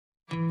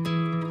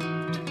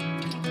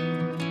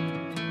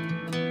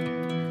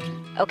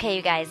Okay,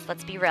 you guys,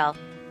 let's be real.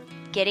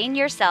 Getting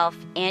yourself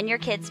and your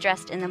kids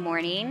dressed in the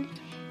morning,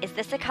 is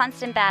this a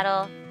constant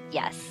battle?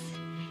 Yes.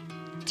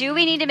 Do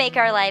we need to make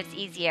our lives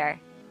easier?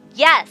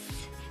 Yes.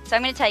 So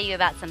I'm going to tell you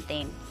about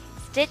something.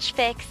 Stitch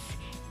Fix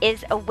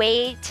is a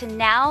way to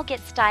now get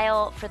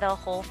style for the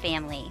whole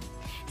family.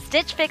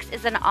 Stitch Fix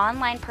is an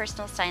online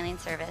personal styling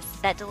service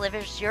that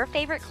delivers your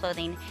favorite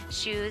clothing,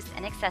 shoes,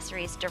 and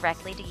accessories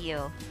directly to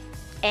you.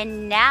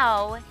 And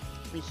now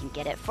we can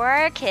get it for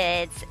our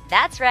kids.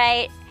 That's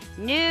right,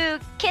 new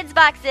kids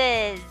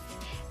boxes.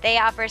 They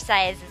offer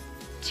sizes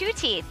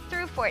 2T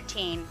through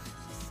 14.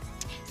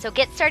 So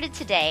get started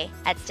today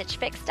at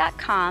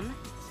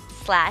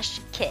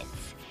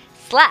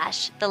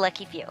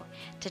stitchfix.com/kids/theluckyfew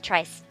to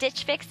try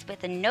Stitch Fix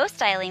with a no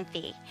styling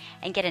fee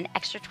and get an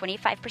extra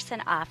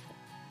 25% off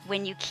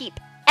when you keep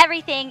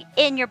everything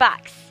in your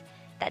box.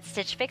 That's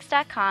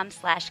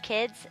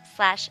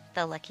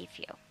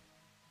stitchfix.com/kids/theluckyfew.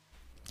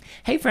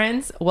 Hey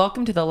friends,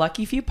 welcome to the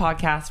Lucky Few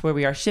podcast, where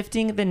we are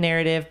shifting the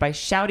narrative by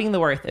shouting the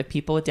worth of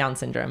people with Down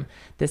syndrome.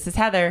 This is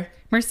Heather,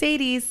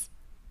 Mercedes,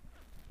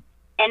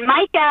 and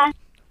Micah.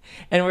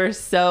 And we're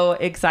so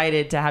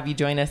excited to have you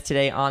join us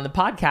today on the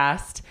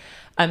podcast.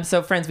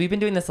 So friends, we've been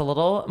doing this a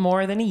little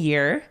more than a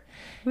year.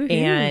 Woo-hoo.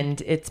 And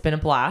it's been a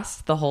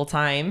blast the whole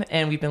time.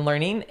 And we've been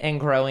learning and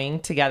growing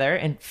together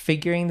and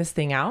figuring this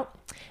thing out.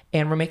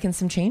 And we're making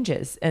some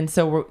changes. And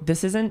so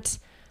this isn't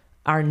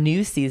our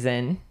new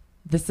season.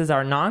 This is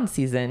our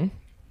non-season.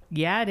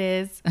 Yeah, it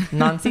is.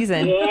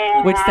 Non-season,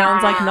 which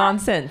sounds like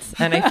nonsense.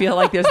 And I feel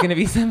like there's going to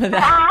be some of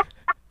that.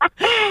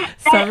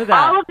 Some of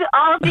that.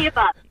 All of the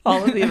above.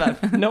 All of the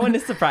above. No one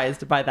is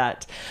surprised by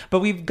that.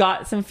 But we've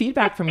got some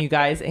feedback from you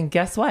guys. And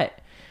guess what?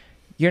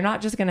 You're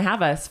not just going to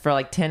have us for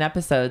like 10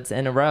 episodes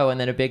in a row and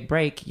then a big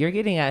break. You're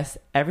getting us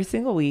every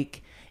single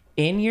week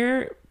in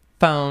your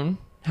phone,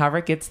 however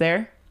it gets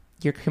there,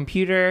 your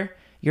computer,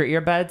 your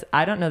earbuds.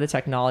 I don't know the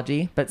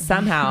technology, but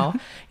somehow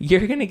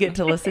you're going to get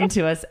to listen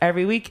to us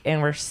every week.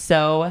 And we're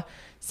so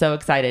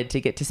excited to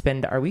get to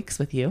spend our weeks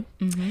with you.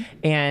 Mm-hmm.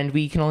 And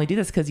we can only do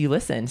this because you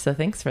listen. So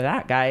thanks for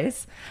that,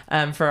 guys.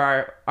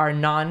 For our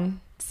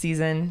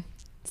non-season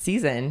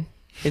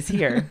is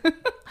here.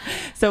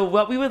 So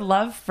what we would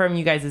love from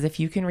you guys is if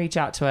you can reach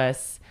out to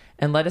us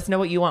and let us know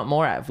what you want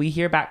more of. We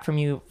hear back from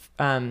you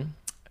from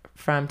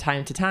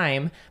time to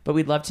time, but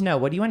we'd love to know,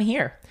 what do you want to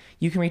hear?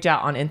 You can reach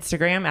out on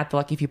Instagram at The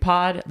Lucky Few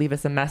Pod, leave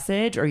us a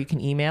message, or you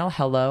can email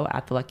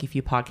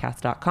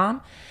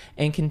hello@theluckyfewpodcast.com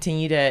and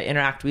continue to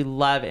interact. We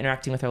love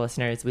interacting with our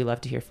listeners. We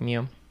love to hear from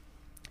you.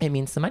 It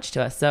means so much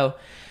to us. So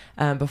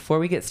before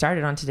we get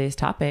started on today's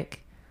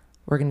topic,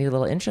 we're going to do a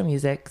little intro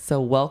music. So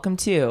welcome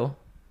to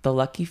The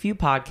Lucky Few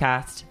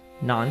Podcast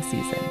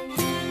non-season.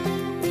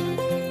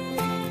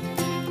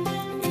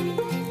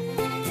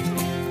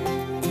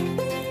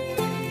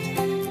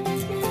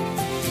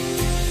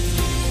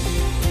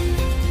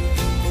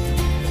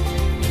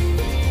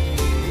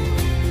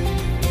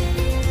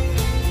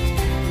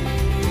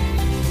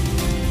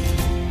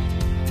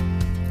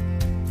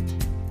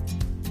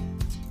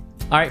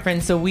 All right,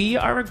 friends, so we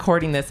are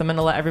recording this. I'm going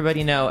to let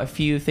everybody know a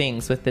few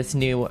things with it's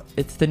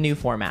the new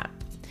format.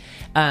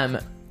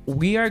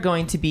 We are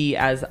going to be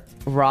as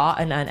raw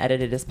and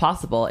unedited as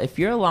possible. If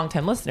you're a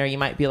longtime listener, you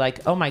might be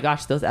like, oh my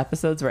gosh, those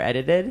episodes were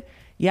edited.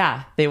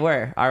 Yeah, they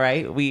were. All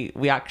right. We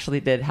actually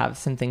did have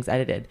some things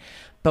edited,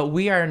 but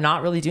we are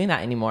not really doing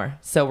that anymore.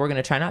 So we're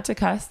going to try not to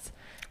cuss.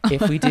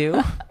 If we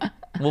do,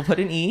 we'll put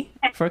an E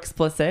for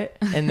explicit,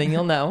 and then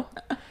you'll know.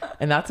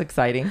 And that's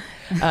exciting.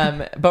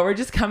 But we're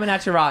just coming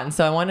at you raw. And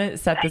so I want to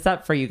set this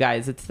up for you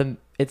guys. It's the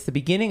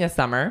beginning of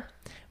summer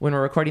when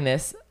we're recording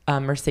this.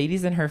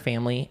 Mercedes and her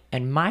family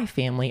and my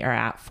family are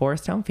at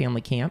Forest Home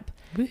Family Camp.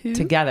 Woo-hoo.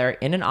 Together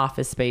in an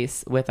office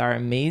space with our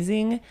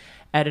amazing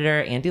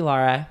editor, Andy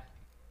Lara.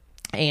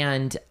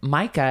 And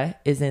Micah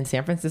is in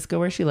San Francisco,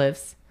 where she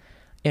lives,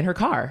 in her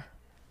car,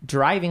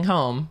 driving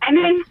home. I'm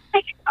in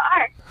my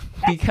car.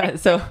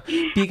 Because I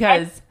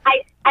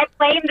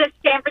blame the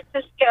San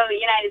Francisco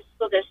United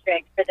School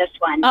District for this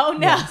one. Oh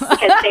no!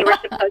 Because they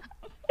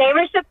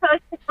were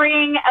supposed to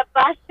bring a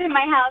bus to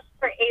my house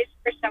for Ace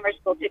for summer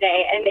school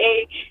today, and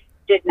they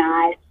did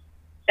not.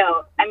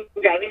 So I'm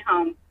driving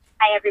home.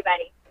 Hi,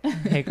 everybody.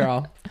 Hey,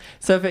 girl.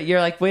 So if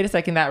you're like, wait a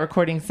second, that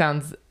recording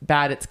sounds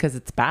bad, it's because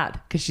it's bad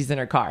because she's in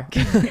her car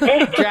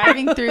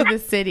driving through the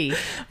city.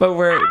 But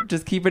we're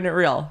just keeping it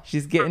real.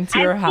 She's getting to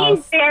her house.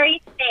 She's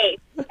very safe.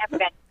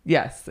 Everybody.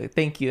 Yes,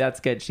 thank you. That's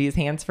good. She's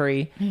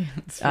hands-free.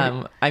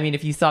 I mean,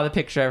 if you saw the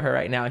picture of her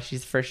right now,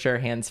 she's for sure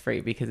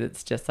hands-free because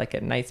it's just like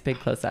a nice big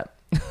close-up.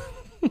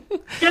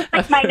 Just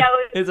like my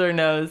nose. Is her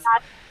nose.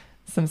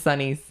 Some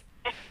sunnies.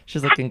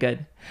 She's looking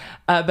good.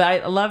 But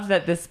I love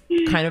that this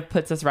kind of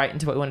puts us right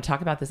into what we want to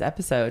talk about this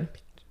episode.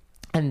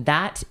 And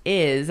that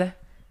is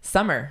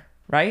summer,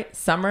 right?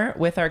 Summer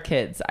with our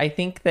kids. I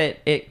think that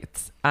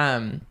it's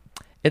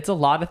a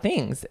lot of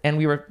things. And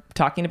we were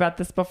talking about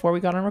this before we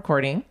got on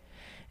recording.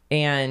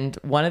 And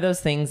one of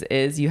those things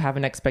is you have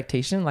an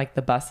expectation, like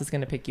the bus is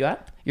going to pick you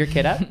up, your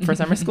kid up for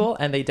summer school,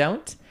 and they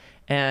don't.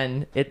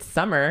 And it's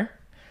summer,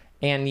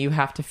 and you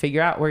have to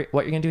figure out what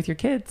you're going to do with your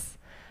kids.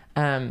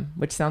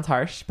 which sounds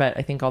harsh, but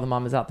I think all the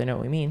mamas out there know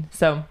what we mean.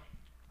 So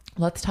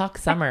let's talk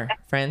summer,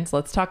 friends.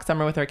 Let's talk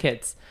summer with our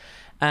kids.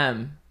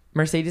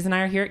 Mercedes and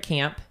I are here at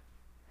camp,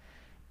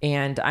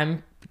 and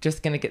I'm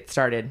just going to get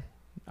started.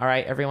 All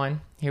right,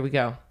 everyone, here we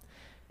go.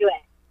 Do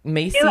it.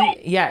 Macy, Do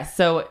it. yeah.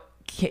 So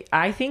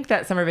I think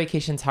that summer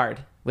vacation's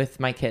hard with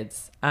my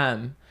kids,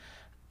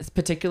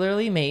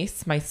 particularly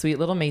Mace, my sweet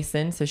little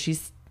Mason. So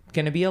she's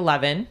going to be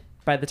 11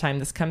 by the time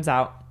this comes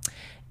out,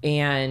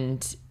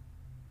 and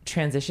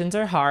transitions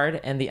are hard,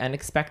 and the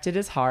unexpected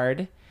is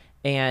hard,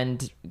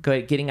 and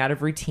getting out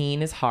of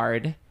routine is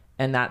hard.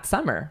 And that's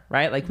summer,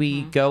 right? Like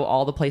we go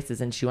all the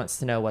places, and she wants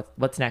to know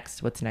what's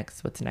next.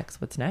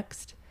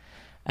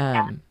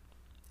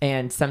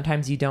 And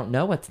sometimes you don't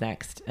know what's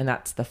next, and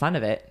that's the fun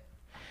of it.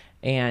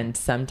 And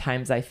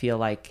sometimes I feel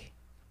like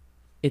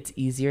it's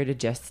easier to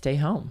just stay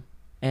home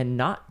and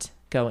not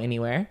go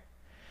anywhere.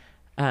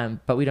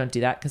 But we don't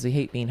do that because we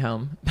hate being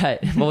home.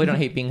 Well, we don't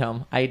hate being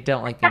home. I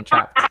don't like being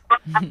trapped.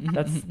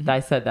 I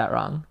said that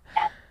wrong.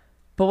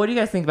 But what do you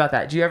guys think about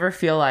that? Do you ever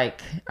feel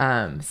like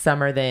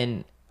summer,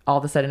 then all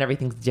of a sudden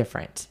everything's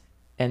different,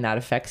 and that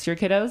affects your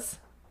kiddos?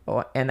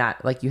 And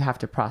that, like, you have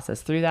to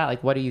process through that?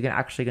 Like, what are you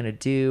actually going to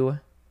do?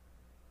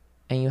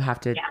 And you have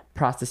to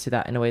process through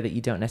that in a way that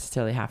you don't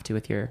necessarily have to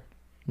with your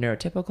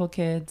neurotypical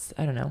kids.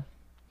 I don't know.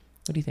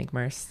 What do you think,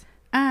 Merce?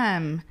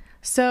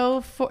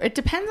 So it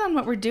depends on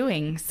what we're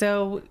doing.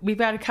 So we've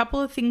got a couple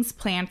of things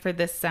planned for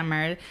this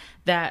summer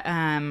that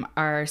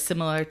are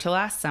similar to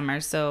last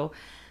summer. So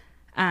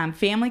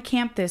family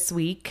camp this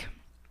week.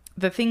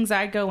 The things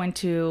I go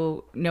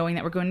into knowing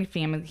that we're going to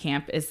family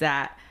camp is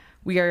that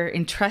we are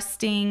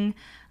entrusting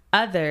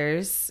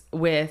others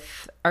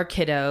with our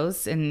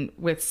kiddos and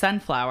with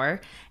Sunflower,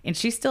 and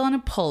she's still in a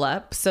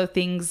pull-up. So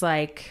things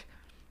like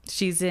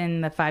she's in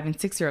the 5 and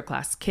 6 year old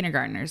class,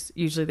 kindergartners.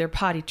 Usually they're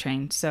potty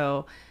trained.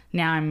 So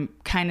now I'm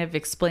kind of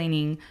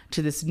explaining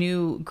to this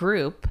new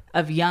group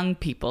of young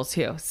people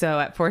too.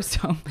 So at Forest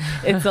Home,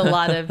 it's a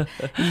lot of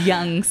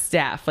young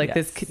staff. Like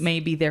this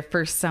may be their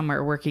first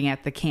summer working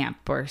at the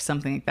camp or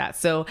something like that.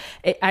 So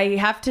I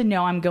have to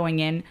know I'm going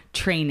in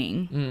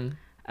training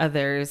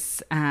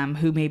others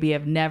who maybe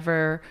have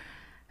never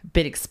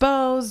been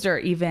exposed or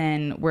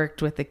even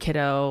worked with a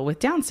kiddo with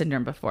Down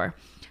syndrome before.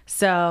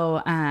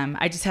 So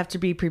I just have to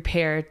be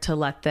prepared to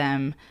let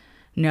them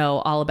know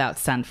all about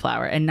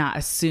Sunflower and not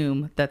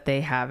assume that they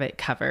have it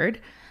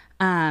covered.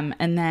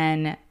 And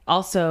then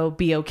also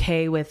be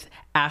okay with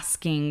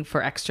asking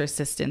for extra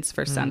assistance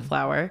for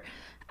Sunflower,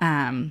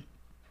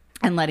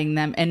 and letting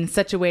them in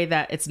such a way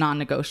that it's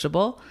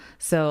non-negotiable.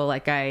 So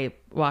like I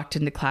walked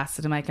into class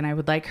and I'm like, and I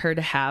would like her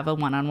to have a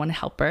one-on-one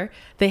helper.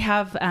 They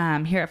have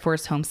here at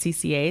Forest Home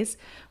CCAs.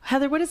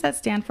 Heather, what does that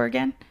stand for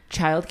again?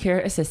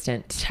 Childcare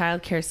assistant.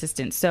 Childcare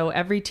assistant. So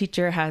every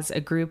teacher has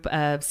a group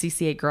of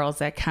CCA girls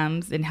that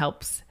comes and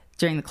helps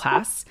during the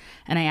class.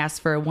 And I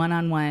asked for a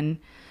one-on-one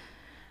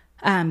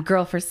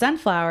girl for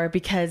Sunflower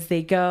because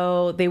they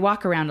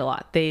walk around a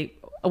lot.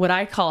 What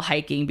I call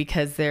hiking,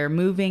 because they're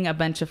moving a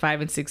bunch of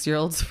 5 and 6 year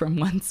olds from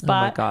one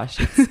spot. Oh my gosh,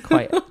 it's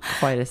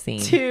quite a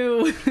scene.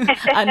 To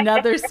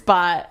another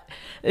spot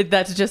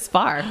that's just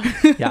far.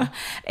 Yeah.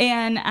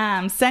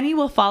 And Sunny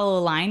will follow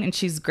a line, and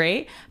she's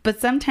great.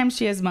 But sometimes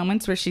she has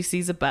moments where she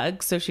sees a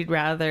bug, so she'd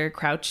rather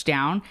crouch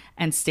down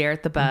and stare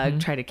at the bug,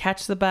 try to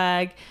catch the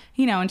bug,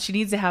 and she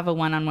needs to have a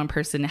one-on-one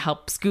person to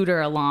help scoot her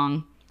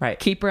along, right?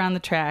 Keep her on the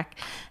track.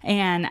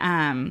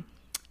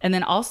 And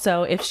then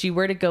also, if she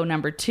were to go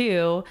number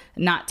 2,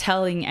 not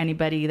telling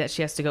anybody that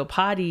she has to go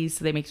potty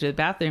so they make it to the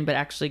bathroom, but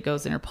actually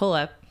goes in her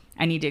pull-up,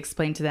 I need to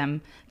explain to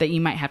them that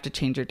you might have to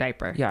change your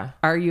diaper. Yeah.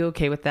 Are you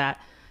okay with that?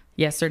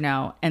 Yes or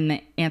no? And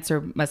the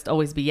answer must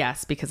always be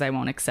yes, because I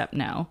won't accept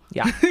no.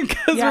 Yeah.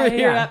 Because we're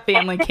here at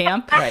family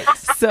camp. Right.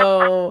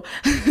 So,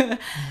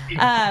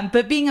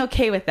 but being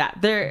okay with that.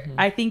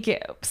 I think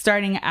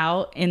starting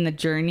out in the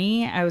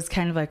journey, I was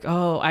kind of like,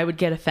 I would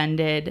get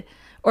offended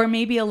or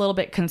maybe a little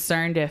bit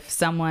concerned if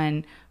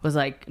someone was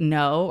like,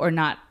 no, or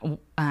not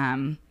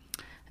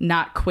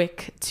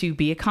quick to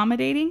be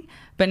accommodating.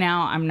 But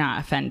now I'm not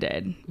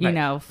offended.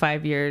 Right.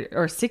 5 years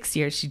or 6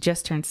 years, she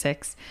just turned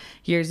 6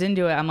 years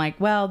into it. I'm like,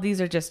 well,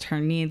 these are just her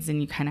needs, and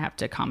you kind of have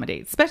to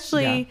accommodate,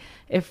 especially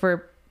if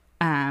we're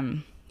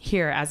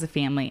here as a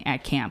family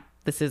at camp.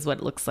 This is what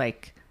it looks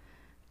like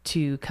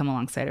to come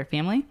alongside our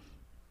family.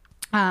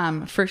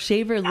 For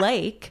Shaver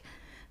Lake,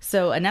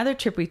 so another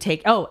trip we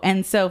take.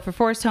 And so for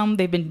Forest Home,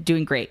 they've been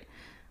doing great.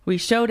 We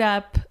showed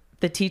up.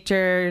 The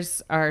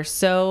teachers are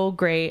so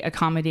great,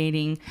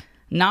 accommodating,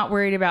 not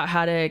worried about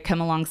how to come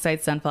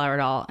alongside Sunflower at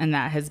all. And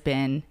that has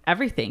been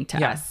everything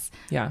to us.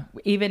 Yeah.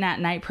 Even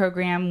at night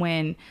program,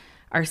 when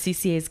our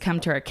CCAs come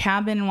to our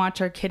cabin and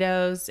watch our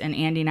kiddos, and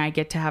Andy and I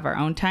get to have our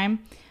own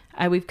time,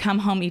 we've come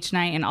home each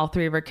night and all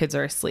 3 of our kids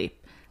are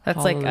asleep.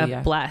 That's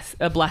Hallelujah. like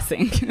a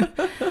blessing.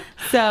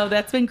 So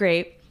that's been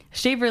great.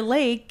 Shaver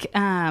Lake,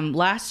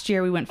 last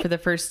year we went for the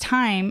first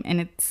time, and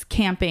it's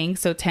camping,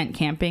 so tent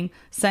camping.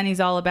 Sunny's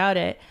all about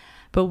it.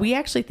 But we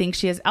actually think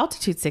she has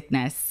altitude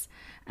sickness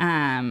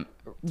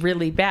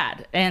really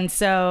bad. And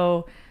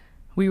so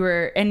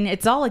and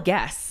it's all a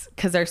guess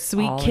because our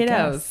sweet All a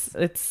kiddos,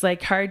 it's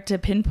like hard to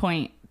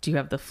pinpoint, do you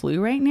have the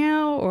flu right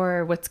now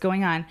or what's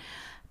going on?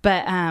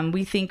 But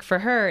we think for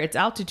her, it's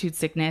altitude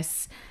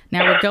sickness.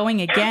 Now we're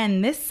going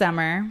again this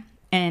summer,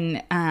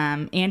 and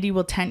Andy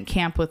will tent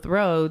camp with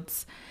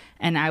Rhodes,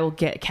 and I will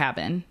get a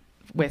cabin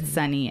with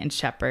Sunny and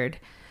Shepherd.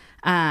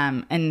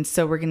 And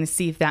so we're going to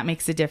see if that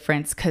makes a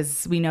difference,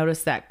 because we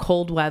noticed that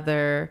cold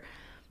weather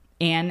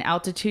and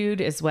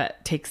altitude is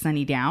what takes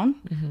Sunny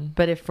down.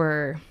 But if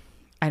we're,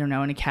 I don't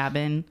know, in a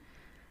cabin,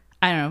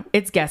 I don't know,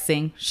 it's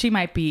guessing. She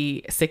might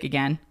be sick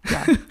again.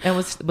 Yeah. And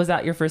was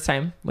that your first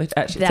time?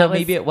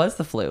 Maybe it was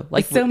the flu.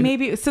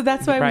 So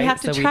that's why we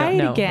have to try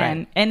it again.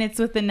 Right. And it's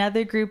with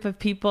another group of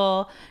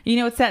people. You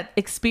know, it's that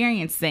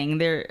experience thing.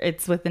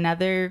 It's with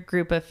another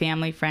group of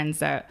family friends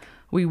that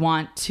we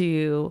want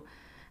to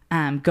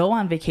go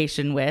on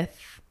vacation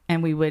with,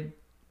 and we would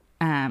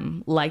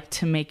like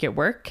to make it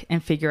work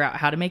and figure out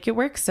how to make it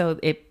work so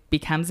it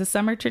becomes a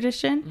summer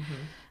tradition.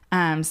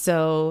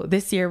 So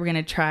this year we're going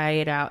to try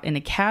it out in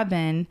a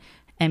cabin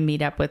and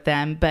meet up with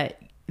them,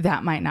 but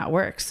that might not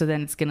work. So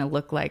then it's going to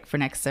look like for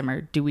next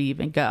summer, do we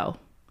even go?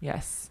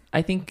 Yes.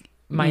 I think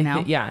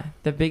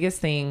the biggest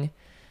thing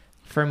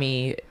for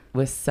me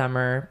with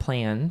summer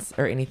plans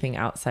or anything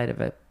outside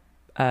of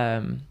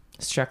a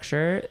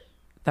structure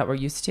that we're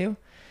used to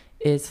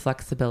is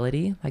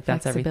flexibility. Like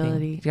that's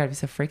everything. You gotta be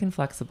so freaking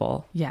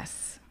flexible.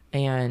 Yes.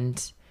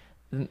 And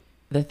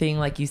the thing,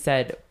 like you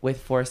said,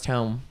 with Forest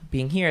Home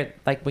being here,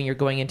 like when you're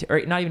going into,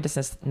 or not even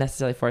just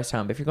necessarily Forest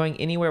Home, but if you're going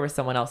anywhere where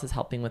someone else is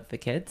helping with the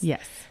kids,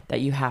 yes, that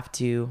you have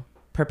to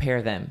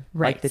prepare them.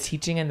 Right. Like the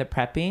teaching and the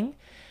prepping,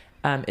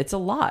 it's a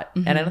lot.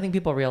 And I don't think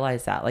people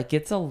realize that. Like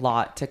it's a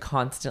lot to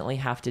constantly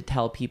have to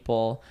tell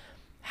people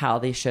how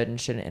they should and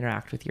shouldn't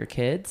interact with your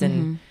kids.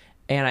 And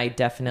I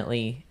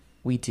definitely,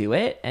 we do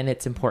it and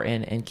it's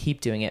important and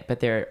keep doing it. But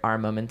there are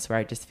moments where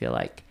I just feel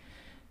like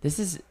this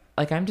is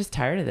like, I'm just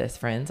tired of this,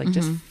 friends. Like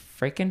just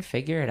freaking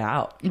figure it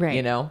out, right?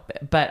 You know,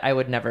 but I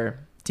would never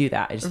do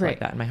that. I just feel like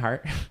that in my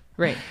heart.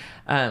 Right.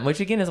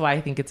 Which again is why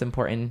I think it's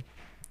important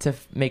to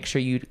make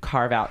sure you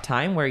carve out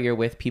time where you're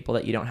with people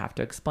that you don't have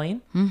to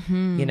explain,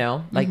 you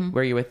know, like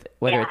where you're with,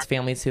 whether it's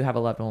families who have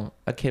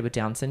a kid with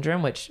Down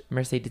syndrome, which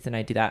Mercedes and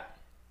I do that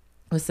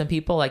with some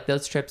people. Like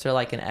those trips are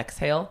like an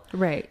exhale,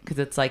 right? Because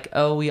it's like,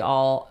 oh,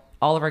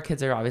 all of our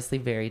kids are obviously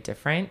very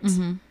different,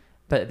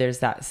 but there's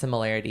that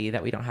similarity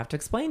that we don't have to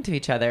explain to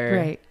each other,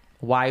 right?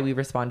 Why we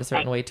respond a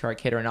certain way to our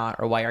kid or not,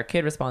 or why our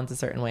kid responds a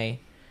certain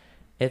way.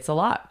 It's a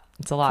lot.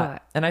 It's a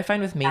lot. And I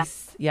find with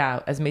Mace,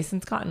 as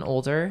Mason's gotten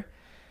older,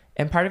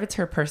 and part of it's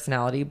her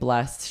personality,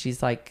 blessed,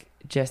 she's like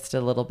just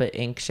a little bit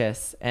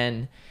anxious,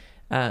 and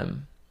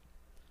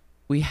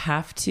we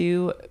have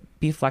to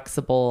be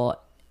flexible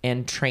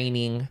and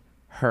training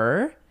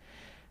her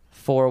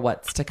for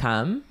what's to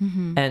come.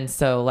 And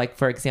so like,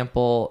 for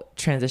example,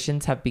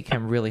 transitions have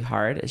become really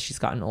hard as she's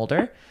gotten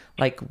older.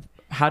 Like,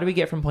 how do we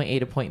get from point A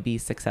to point B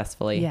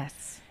successfully?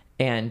 Yes.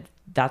 And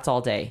that's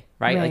all day,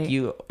 right?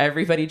 Like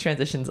everybody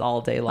transitions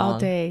all day long. All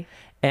day.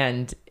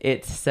 And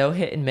it's so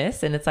hit and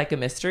miss, and it's like a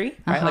mystery,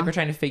 right? Like we're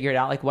trying to figure it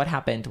out. Like what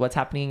happened? What's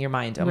happening in your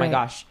mind? Oh my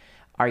gosh.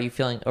 Are you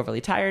feeling overly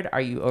tired? Are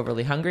you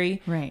overly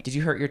hungry? Right. Did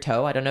you hurt your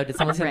toe? I don't know. Did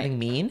someone say something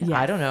mean? Yes.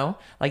 I don't know.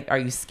 Like, are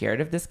you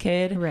scared of this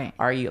kid? Right.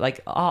 Are you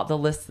like, the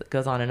list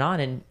goes on,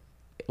 and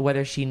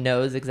whether she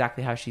knows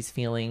exactly how she's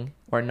feeling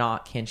or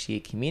not, can she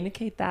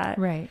communicate that?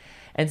 Right.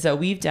 And so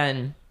we've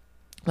done,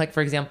 like,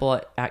 for example,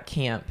 at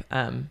camp,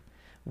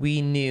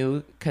 we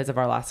knew because of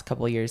our last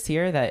couple of years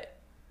here that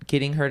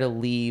getting her to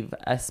leave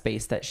a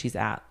space that she's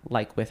at,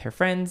 like with her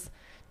friends,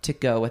 to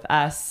go with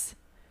us,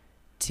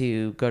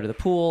 to go to the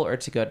pool or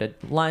to go to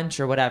lunch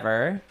or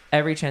whatever,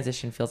 every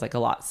transition feels like a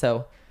lot.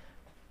 So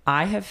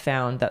I have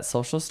found that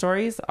social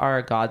stories are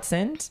a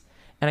godsend.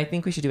 And I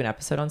think we should do an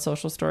episode on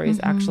social stories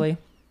actually,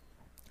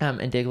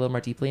 and dig a little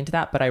more deeply into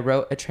that. But I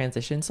wrote a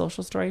transition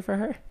social story for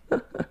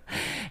her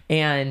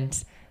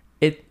and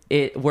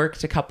it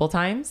worked a couple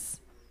times.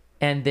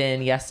 And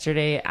then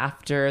yesterday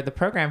after the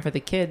program for the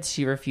kids,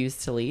 she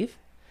refused to leave.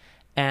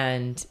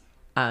 And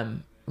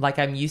like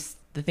I'm used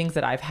the things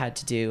that I've had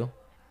to do,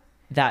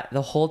 that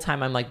the whole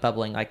time I'm like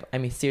bubbling, like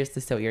I'm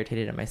seriously so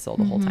irritated in my soul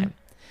the whole time.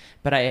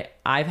 But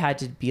I've had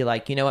to be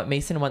like, you know what,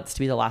 Mason wants to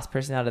be the last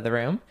person out of the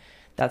room.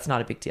 That's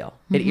not a big deal.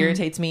 It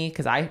irritates me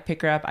because I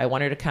pick her up. I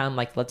want her to come.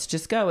 Like, let's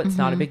just go. It's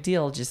not a big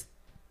deal. Just,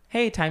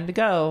 hey, time to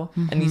go.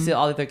 And you see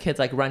all the other kids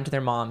like run to their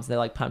moms. They're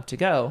like pumped to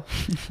go.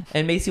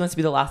 And Macy wants to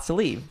be the last to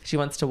leave. She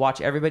wants to watch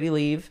everybody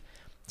leave.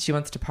 She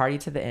wants to party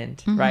to the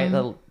end, right?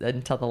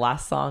 Until the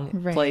last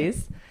song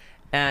plays.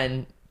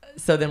 And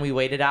so then we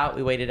waited out.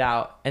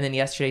 And then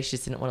yesterday she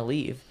just didn't want to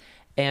leave.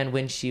 And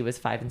when she was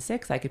 5 and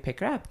 6, I could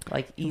pick her up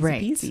like easy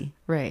peasy.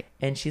 Right.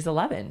 And she's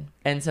 11.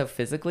 And so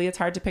physically it's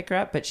hard to pick her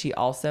up, but she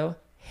also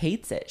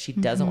hates it. She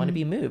doesn't want to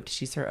be moved.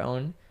 She's her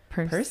own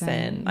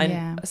person.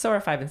 Yeah. And so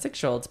are 5 and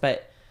 6-year-olds,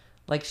 but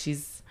like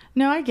she's...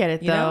 No, I get it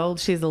though. know?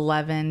 She's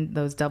 11,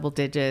 those double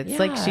digits. Yeah.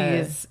 Like she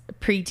is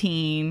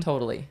preteen.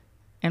 Totally.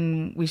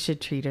 And we should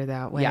treat her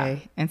that way. Yeah.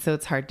 And so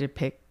it's hard to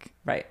pick.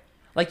 Right.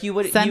 Like you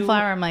would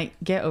Sunflower, I'm like,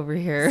 get over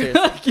here.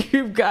 Seriously. Like,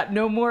 you've got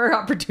no more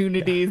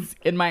opportunities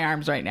in my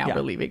arms right now. Yeah.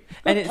 We're leaving.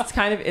 And it's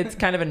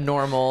kind of a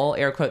normal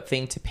air quote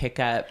thing to pick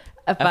up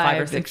a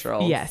 5 or 6 year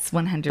old. Yes,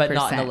 100%. But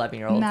not an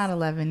 11-year-old. Not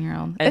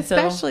 11-year-old. And so-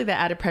 Especially the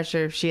added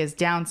pressure if she has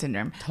Down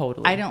syndrome.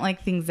 Totally. I don't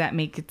like things that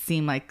make it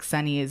seem like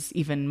Sunny is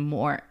even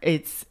more,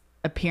 it's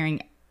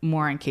appearing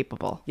more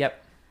incapable.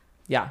 Yep.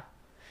 Yeah.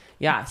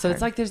 Yeah. So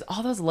it's like there's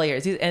all those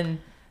layers.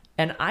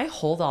 And I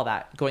hold all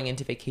that going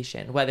into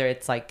vacation, whether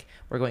it's like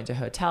we're going to a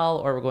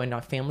hotel or we're going on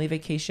a family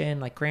vacation,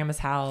 like grandma's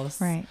house.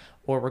 Right.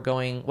 Or we're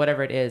going,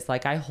 whatever it is.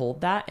 Like I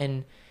hold that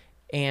and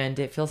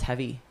it feels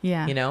heavy.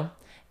 Yeah. You know?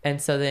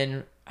 And so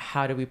then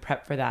how do we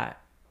prep for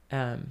that?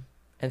 And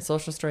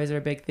social stories are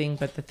a big thing.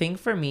 But the thing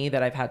for me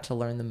that I've had to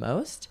learn the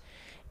most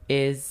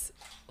is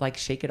like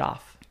shake it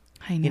off.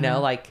 I know. You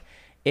know, like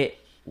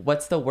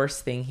what's the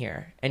worst thing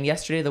here? And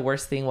yesterday, the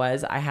worst thing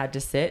was I had to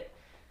sit.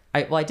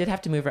 I did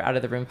have to move her out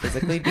of the room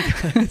physically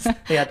because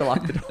they had to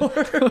lock the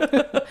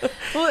door.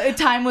 Well,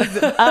 time was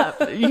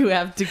up. You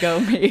have to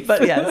go, Mason.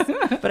 But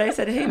yes. But I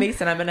said, hey,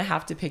 Mason, I'm going to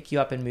have to pick you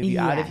up and move you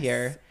out of Yes.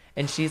 here.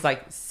 And she's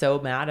like so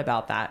mad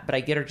about that. But I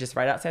get her just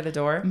right outside the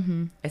door.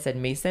 Mm-hmm. I said,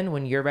 Mason,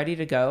 when you're ready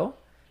to go,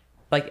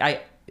 the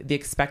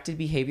expected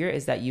behavior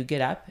is that you get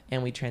up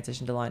and we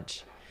transition to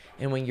lunch.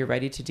 And when you're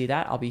ready to do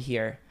that, I'll be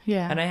here.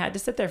 Yeah. And I had to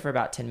sit there for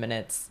about 10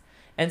 minutes.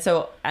 And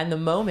so in the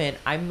moment,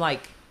 I'm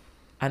like,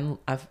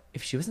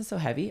 if she wasn't so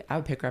heavy, I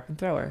would pick her up and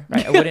throw her.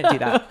 Right? I wouldn't do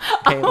that.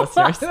 Okay,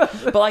 listeners.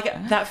 But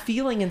like that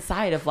feeling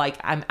inside of like,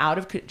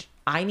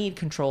 I need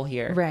control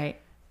here. Right.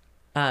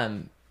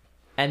 And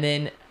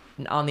then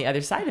on the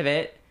other side of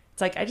it,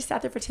 it's like, I just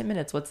sat there for 10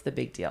 minutes. What's the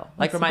big deal? Like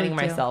What's the reminding big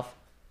deal? myself,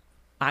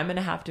 I'm going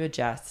to have to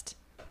adjust.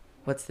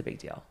 What's the big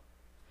deal?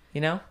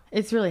 You know?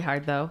 It's really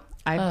hard though.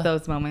 I have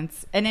those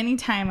moments. And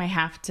anytime I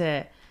have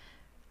to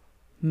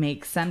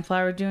make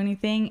Sunflower do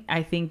anything,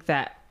 I think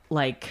that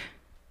like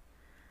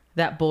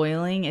that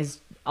boiling is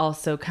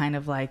also kind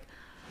of like,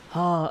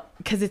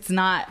 because it's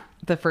not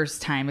the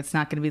first time. It's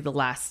not going to be the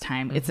last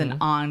time. It's an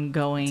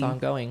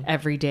ongoing,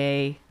 every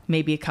day,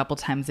 maybe a couple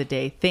times a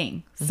day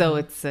thing. Mm-hmm. So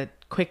it's a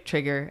quick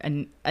trigger,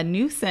 a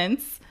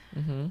nuisance.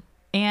 Mm-hmm.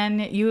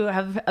 And you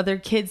have other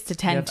kids to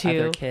tend to.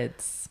 Other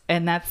kids.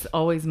 And that's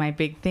always my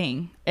big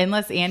thing.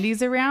 Unless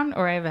Andy's around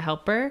or I have a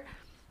helper,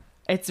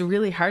 it's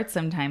really hard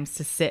sometimes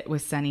to sit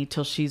with Sunny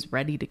till she's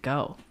ready to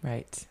go.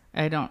 Right.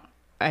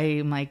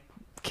 I'm like,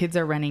 kids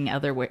are running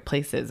other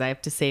places. I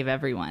have to save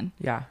everyone.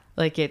 Yeah.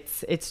 Like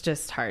it's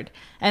just hard.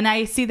 And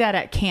I see that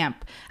at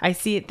camp. I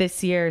see it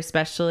this year,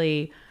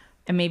 especially,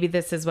 and maybe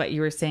this is what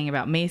you were saying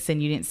about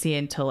Mason. You didn't see it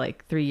until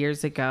like 3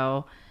 years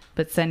ago,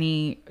 but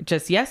Sunny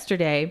just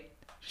yesterday,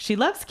 she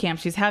loves camp.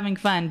 She's having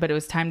fun, but it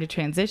was time to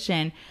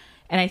transition.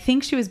 And I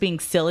think she was being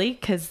silly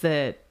because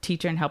the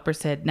teacher and helper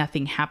said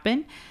nothing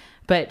happened,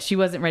 but she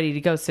wasn't ready to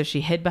go. So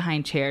she hid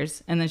behind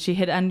chairs and then she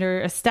hid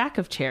under a stack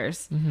of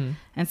chairs. Mm-hmm.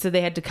 And so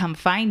they had to come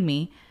find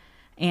me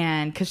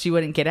and because she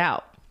wouldn't get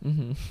out.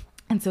 Mm-hmm.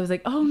 And so I was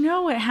like, oh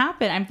no, what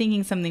happened? I'm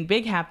thinking something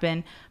big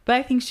happened, but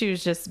I think she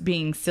was just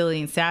being silly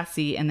and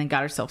sassy and then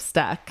got herself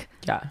stuck.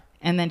 Yeah.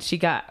 And then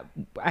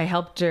I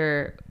helped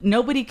her.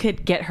 Nobody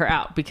could get her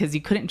out because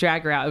you couldn't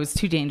drag her out. It was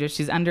too dangerous.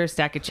 She's under a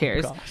stack of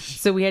chairs. Oh, gosh.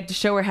 So we had to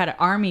show her how to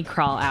army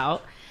crawl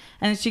out.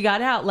 And then she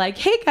got out like,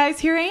 hey guys,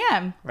 here I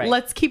am. Right.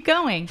 Let's keep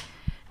going.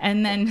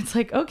 And then it's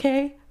like,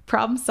 okay,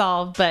 problem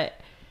solved. But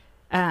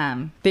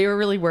they were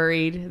really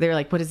worried. They were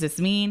like, what does this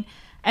mean?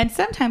 And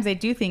sometimes I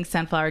do think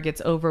Sunflower gets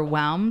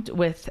overwhelmed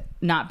with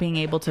not being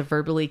able to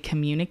verbally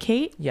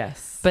communicate.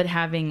 Yes. But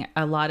having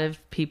a lot of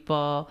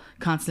people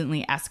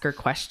constantly ask her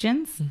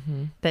questions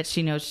that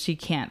she knows she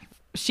can't.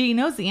 She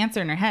knows the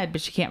answer in her head, but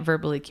she can't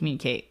verbally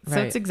communicate. So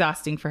Right. it's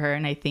exhausting for her.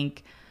 And I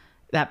think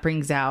that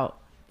brings out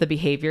the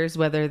behaviors,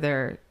 whether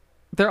they're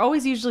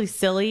always usually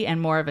silly and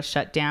more of a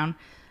shutdown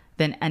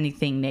than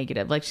anything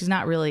negative. Like she's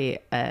not really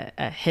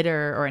a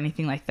hitter or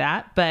anything like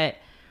that, but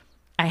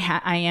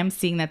I am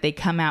seeing that they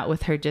come out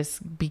with her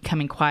just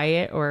becoming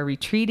quiet or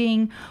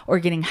retreating or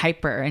getting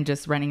hyper and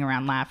just running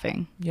around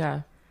laughing.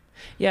 Yeah.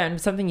 Yeah.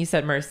 And something you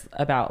said, Merce,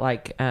 about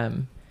like,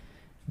 when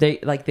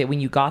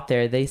you got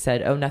there, they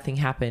said, oh, nothing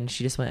happened.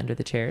 She just went under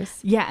the chairs.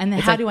 Yeah. And then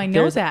It's how like, do I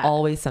know there's that?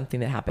 always something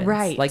that happens.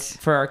 Right. Like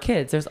for our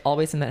kids, there's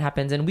always something that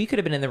happens. And we could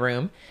have been in the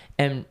room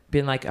and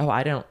been like, oh,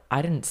 I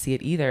didn't see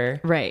it either.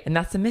 Right. And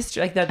that's the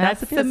mystery. Like that's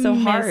the thing that's so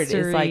hard.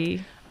 It's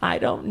like, I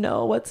don't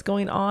know what's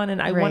going on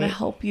and I want to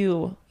help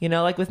you. You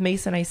know, like with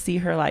Mason, I see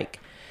her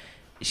like,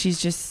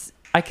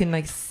 I can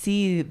like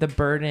see the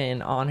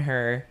burden on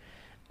her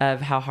of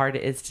how hard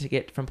it is to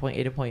get from point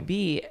A to point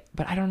B,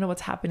 but I don't know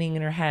what's happening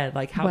in her head.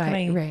 Like, how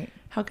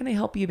can I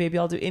help you, baby?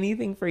 I'll do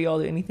anything for you. I'll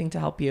do anything to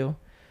help you.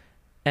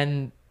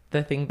 And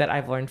the thing that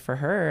I've learned for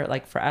her,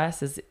 like for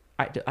us, is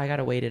I got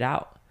to wait it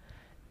out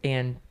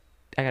and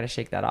I got to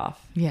shake that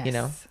off. Yes. You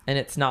know, and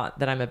it's not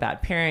that I'm a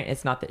bad parent.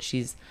 It's not that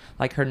she's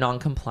like her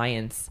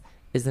non-compliance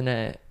isn't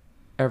a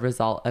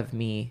result of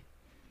me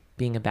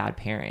being a bad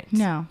parent.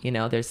 No. You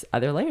know, there's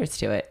other layers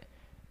to it.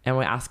 And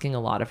we're asking a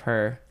lot of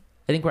her.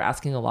 I think we're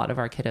asking a lot of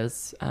our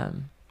kiddos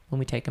when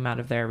we take them out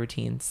of their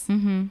routines.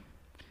 Mm-hmm.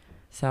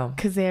 So,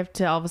 Because they have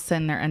to, all of a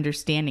sudden, their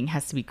understanding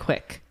has to be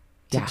quick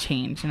to Yeah.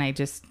 change. And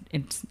it's,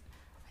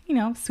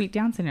 sweet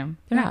Down syndrome.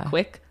 They're Yeah. not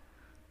quick.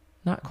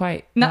 not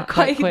quite. Not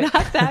quite, quick.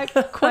 not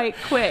that quite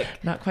quick.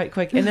 Not quite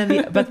quick. And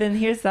then, but then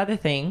here's the other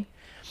thing.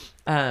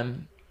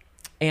 And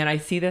I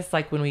see this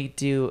like when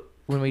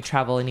we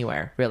travel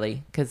anywhere,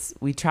 really, because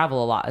we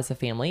travel a lot as a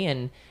family,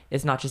 and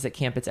it's not just at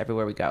camp, it's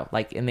everywhere we go.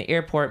 Like in the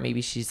airport,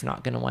 maybe she's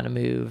not going to want to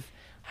move.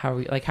 How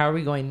are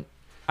we going?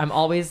 I'm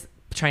always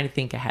trying to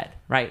think ahead,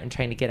 right? And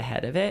trying to get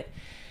ahead of it.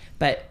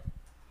 But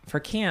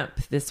for camp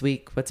this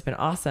week, what's been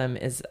awesome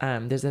is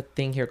there's a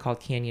thing here called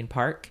Canyon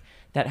Park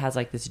that has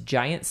like this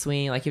giant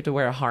swing. Like you have to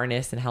wear a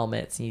harness and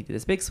helmets, and you do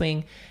this big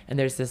swing. And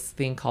there's this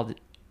thing called,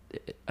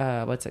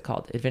 what's it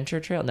called?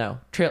 Adventure Trail? No,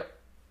 Trail.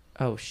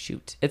 Oh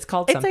shoot. It's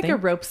called It's something. like a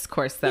ropes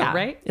course though, Yeah.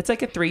 right? It's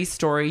like a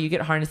 3-story. You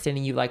get harnessed in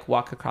and you like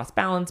walk across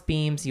balance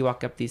beams. You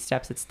walk up these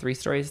steps. It's 3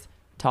 stories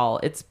tall.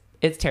 It's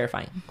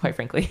terrifying, quite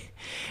frankly.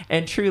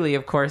 And truly,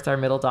 of course, our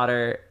middle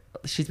daughter,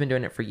 she's been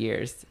doing it for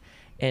years,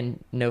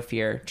 and no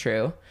fear,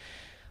 true.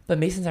 But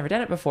Mason's never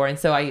done it before. And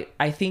so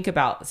I think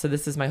about, so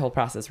this is my whole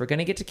process. We're going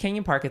to get to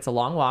Canyon Park. It's a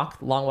long walk.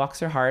 Long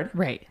walks are hard.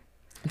 Right.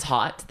 It's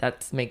hot.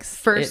 That makes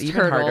First it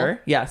even hurdle.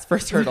 harder. Yes,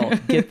 first hurdle.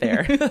 Get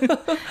there.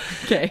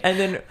 Okay. And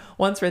then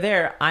once we're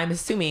there, I'm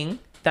assuming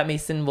that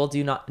Mason will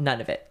do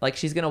none of it. Like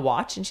she's going to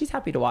watch, and she's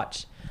happy to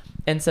watch.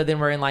 And so then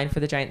we're in line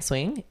for the giant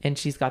swing, and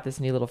she's got this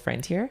new little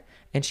friend here,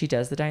 and she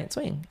does the giant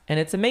swing, and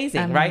it's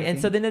amazing. Right? And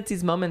so then it's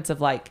these moments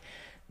of like,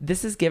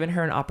 this has given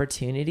her an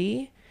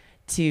opportunity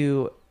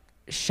to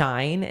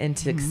shine and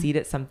to exceed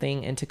at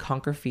something and to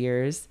conquer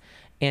fears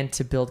and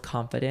to build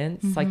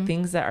confidence, like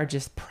things that are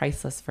just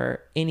priceless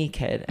for any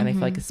kid. And I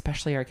feel like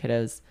especially our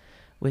kiddos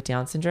with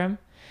Down syndrome.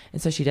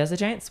 And so she does a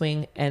giant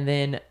swing, and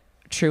then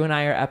True and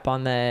I are up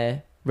on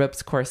the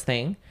ropes course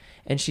thing,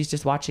 and she's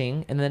just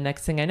watching. And the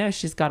next thing I know,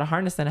 she's got a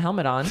harness and a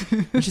helmet on,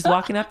 and she's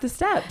walking up the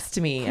steps to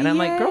me. And I'm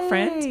like,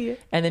 girlfriend.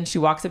 And then she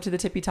walks up to the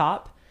tippy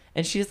top,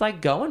 and she's like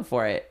going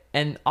for it.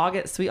 And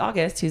sweet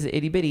August, who's an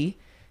itty bitty,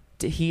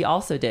 he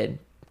also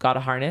got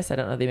a harness. I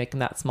don't know if they make them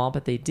that small,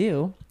 but they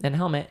do, and a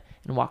helmet,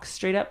 and walks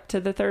straight up to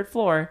the 3rd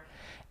floor.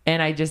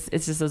 And it's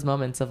just those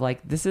moments of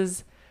like, this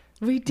is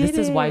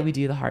why we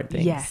do the hard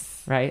things.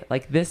 Yes. Right?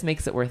 Like this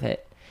makes it worth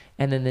it.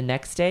 And then the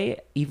next day,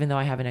 even though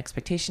I have an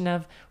expectation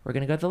of we're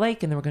going to go to the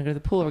lake, and then we're going to go to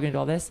the pool, we're going to do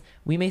all this,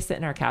 we may sit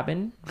in our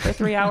cabin for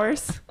 3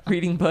 hours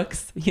reading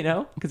books,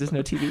 because there's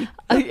no TV.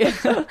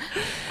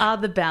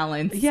 The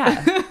balance.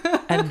 Yeah.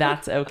 And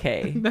that's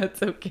okay.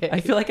 That's okay.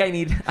 I feel like I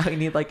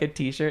need like a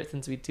t-shirt,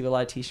 since we do a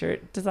lot of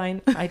t-shirt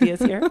design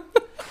ideas here.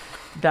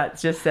 That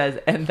just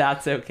says, and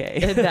that's okay.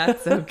 And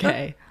that's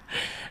okay.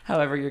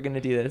 However you're going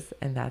to do this,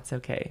 and that's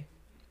okay.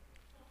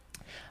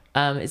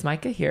 Is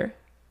Micah here?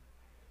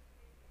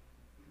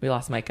 We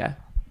lost Micah.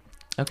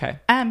 Okay.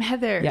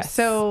 Heather. Yes.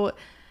 So,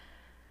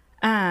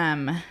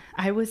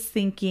 I was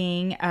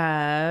thinking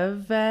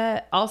of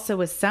also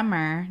with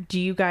summer. Do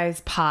you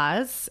guys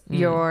pause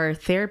your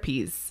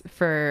therapies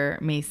for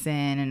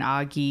Mason and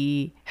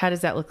Augie? How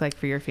does that look like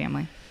for your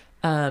family?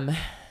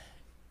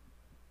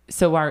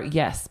 So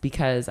yes,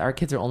 because our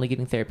kids are only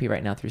getting therapy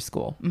right now through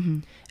school.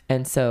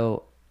 And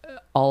so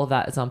all of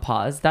that is on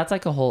pause. That's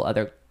like a whole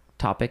other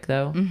topic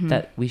though,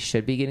 that we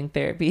should be getting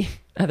therapy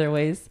other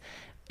ways.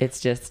 It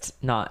just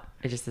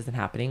isn't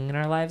happening in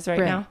our lives right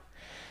now.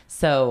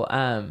 So,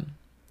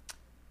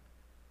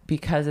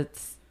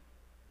 because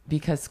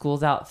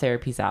school's out,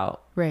 therapy's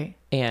out. Right.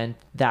 And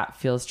that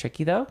feels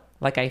tricky though.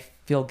 Like I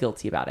feel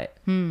guilty about it.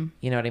 You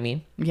know what I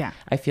mean? Yeah.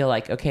 I feel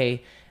like,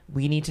 okay,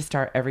 we need to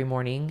start every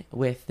morning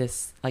with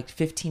this like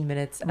 15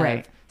 minutes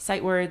of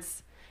sight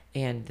words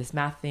and this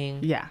math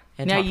thing. Yeah.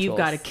 And now talk you've tools.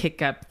 got to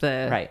kick up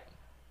the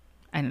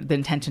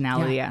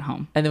intentionality at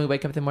home. And then we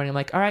wake up in the morning, I'm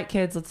like, all right,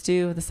 kids, let's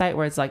do the sight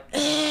words. Like,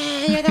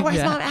 you're the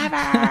worst mom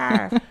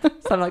ever.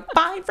 So I'm like,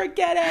 fine,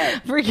 forget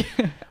it.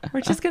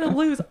 We're just going to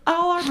lose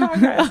all our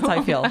progress. That's how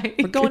I feel.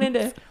 We're going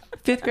into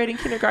 5th grade and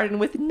kindergarten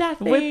with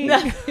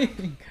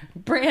nothing.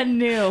 Brand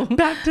new.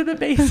 Back to the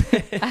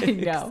basics. I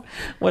know.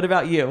 What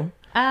about you?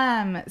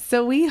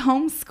 So we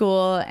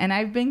homeschool, and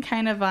I've been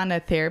kind of on a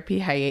therapy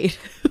hiatus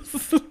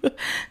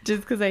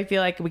just because I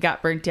feel like we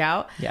got burnt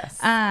out. Yes.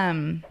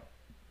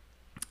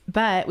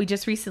 But we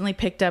just recently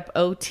picked up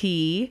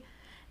OT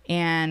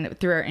and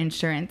through our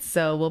insurance,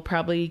 so we'll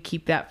probably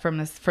keep that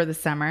for the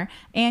summer.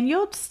 And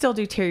you'll still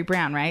do Terry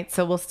Brown, right?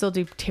 So we'll still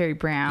do Terry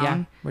Brown.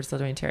 Yeah, we're still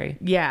doing Terry.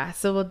 Yeah,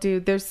 so we'll do.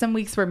 There's some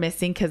weeks we're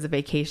missing because of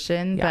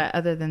vacation, but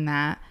other than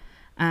that,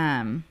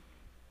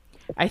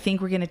 I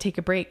think we're gonna take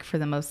a break for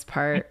the most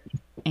part.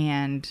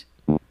 And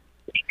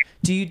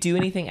do you do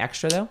anything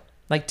extra though?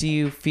 Like, do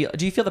you feel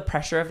the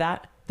pressure of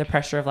that? The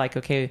pressure of like,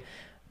 okay,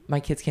 my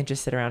kids can't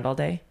just sit around all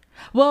day.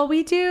 Well,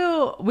 we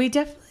do. We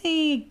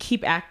definitely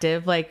keep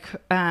active. Like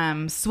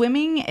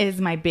swimming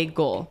is my big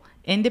goal.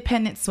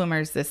 Independent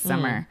swimmers this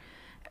summer,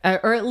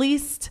 or at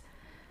least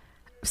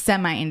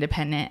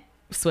semi-independent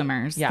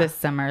swimmers this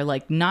summer.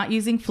 Like not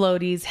using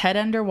floaties, head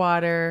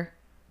underwater.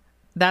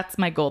 That's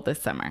my goal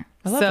this summer.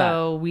 I love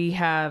So we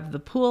have the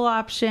pool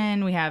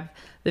option, we have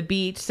the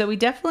beach. So we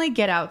definitely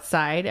get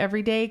outside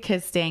every day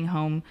because staying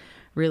home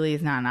really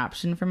is not an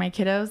option for my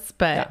kiddos.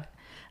 But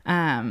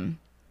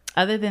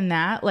other than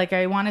that, like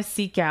I want to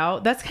seek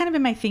out, that's kind of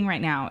been my thing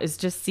right now, is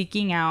just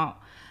seeking out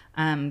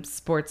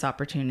sports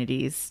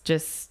opportunities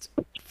just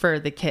for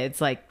the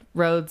kids. Like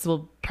Rhodes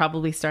will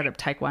probably start up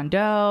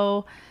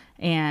Taekwondo,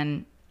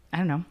 and I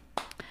don't know.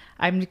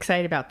 I'm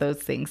excited about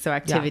those things. So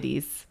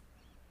activities.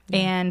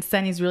 And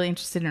Sunny's really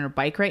interested in her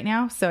bike right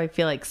now. So I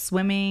feel like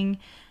swimming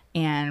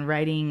and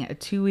riding a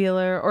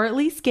two-wheeler, or at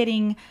least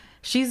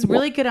she's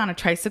really good on a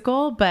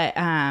tricycle, but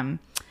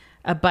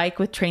a bike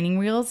with training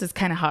wheels is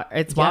kind of hard.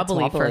 It's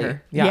wobbly for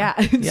her. Yeah.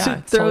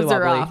 It throws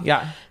her off.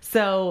 Yeah.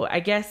 So I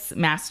guess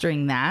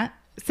mastering that.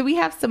 So we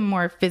have some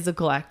more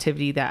physical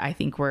activity that I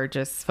think we're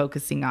just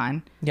focusing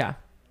on. Yeah.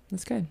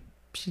 That's good.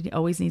 She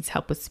always needs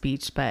help with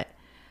speech, but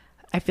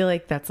I feel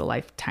like that's a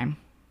lifetime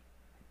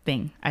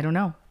thing. I don't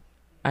know.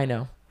 I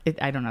know.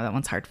 I don't know. That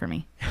one's hard for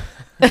me.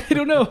 I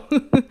don't know.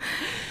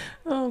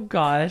 Oh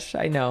gosh,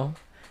 I know.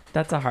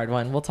 That's a hard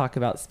one. We'll talk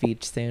about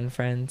speech soon,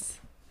 friends.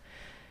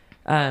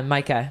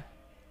 Micah.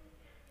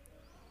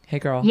 Hey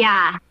girl.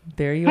 Yeah.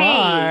 There you Hey.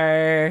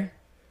 are.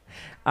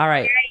 All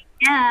right.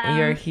 Yeah.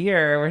 You're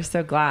here. We're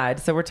so glad.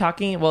 So we're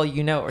talking, well,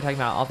 you know what we're talking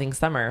about, all things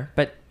summer,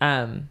 but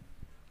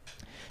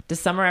does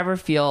summer ever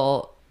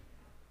feel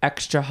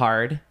extra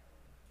hard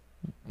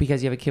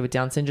because you have a kid with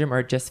Down syndrome, or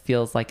it just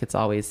feels like it's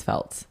always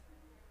felt?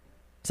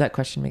 Does that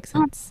question make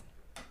sense?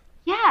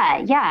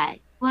 Yeah.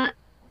 Well,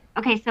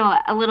 okay. So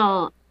a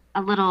little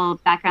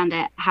background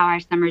to how our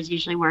summers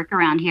usually work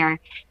around here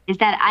is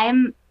that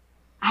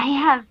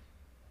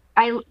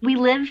we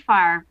live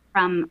far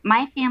from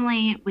my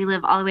family. We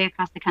live all the way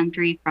across the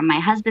country from my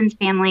husband's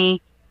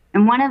family.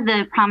 And one of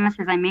the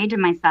promises I made to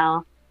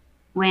myself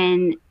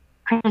when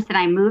Chris and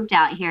I moved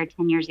out here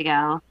 10 years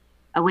ago,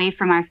 away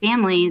from our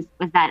families,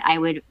 was that I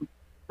would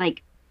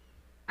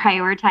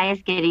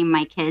prioritize getting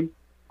my kids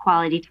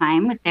quality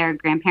time with their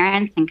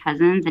grandparents and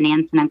cousins and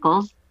aunts and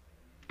uncles.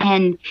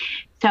 And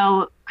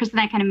so Chris and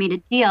I kind of made a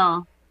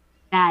deal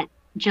that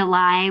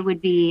July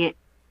would be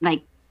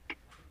like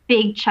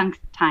big chunks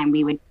of time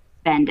we would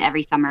spend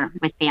every summer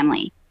with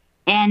family.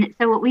 And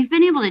so what we've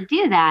been able to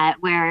do that,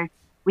 where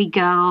we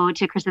go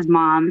to Chris's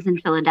mom's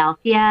in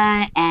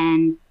Philadelphia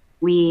and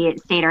we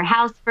stay at her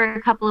house for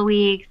a couple of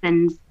weeks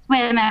and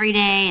swim every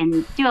day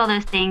and do all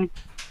those things.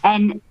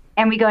 And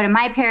we go to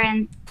my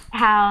parents'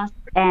 house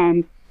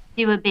and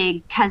do a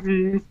big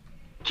cousins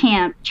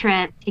camp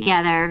trip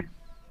together,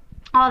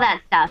 all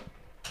that stuff.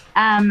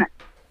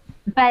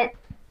 But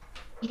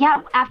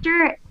yeah,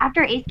 after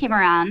Ace came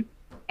around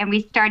and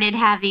we started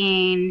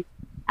having,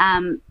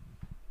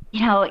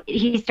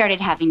 he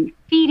started having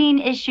feeding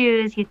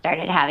issues. He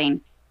started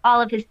having all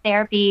of his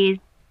therapies.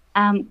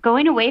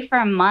 Going away for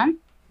a month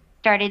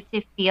started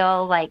to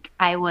feel like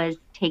I was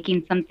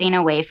taking something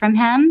away from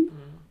him.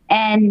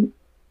 And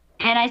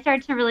I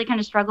started to really kind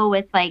of struggle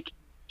with, like,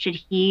 should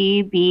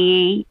he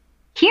be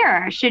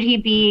here? Should he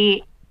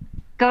be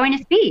going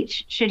to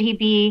speech? Should he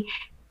be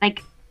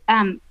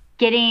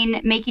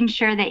making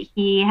sure that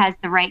he has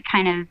the right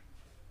kind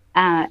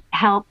of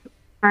help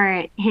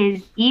for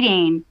his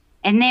eating?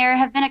 And there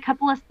have been a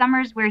couple of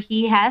summers where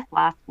he has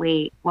lost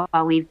weight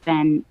while we've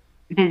been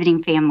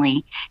visiting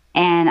family.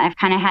 And I've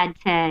kind of had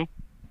to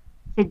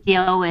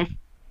deal with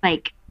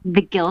like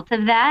the guilt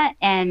of that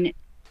and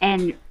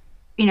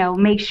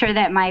make sure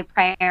that my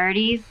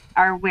priorities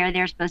are where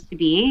they're supposed to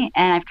be.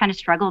 And I've kind of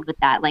struggled with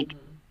that. Like,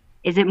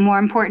 is it more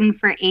important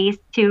for Ace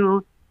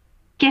to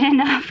get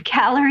enough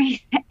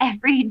calories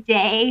every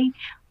day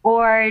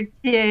or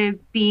to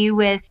be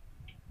with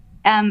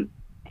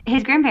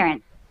his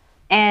grandparents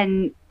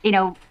and,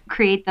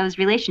 create those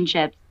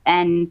relationships?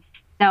 And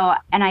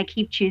I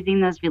keep choosing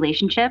those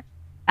relationships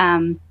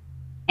and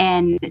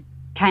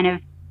kind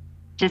of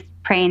just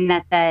praying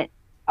that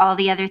all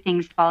the other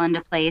things fall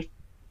into place.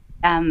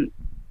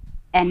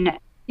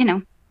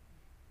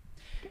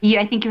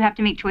 I think you have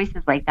to make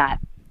choices like that.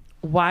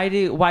 Why do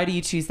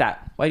you choose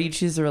that? Why do you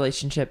choose the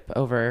relationship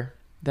over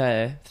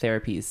the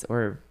therapies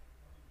or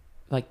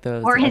like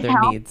those or other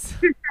health. needs?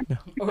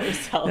 Or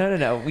his health.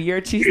 No. We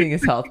are choosing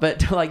his health,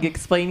 but like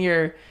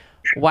explain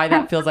why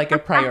that feels like a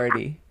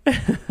priority.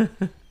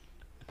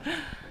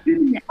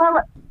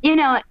 Well,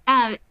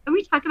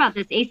 we talk about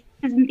this. Ace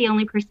isn't the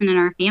only person in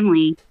our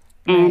family,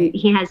 and Right.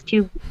 he has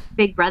two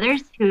big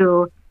brothers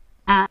who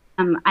I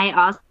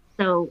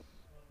also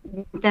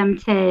want them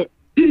to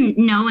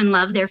know and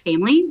love their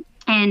family.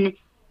 And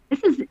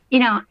this is,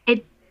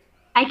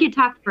 I could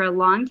talk for a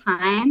long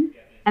time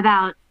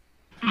about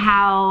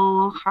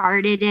how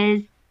hard it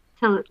is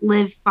to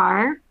live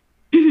far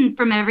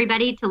from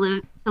everybody,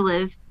 to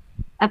live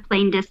a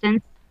plain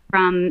distance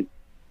from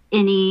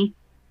any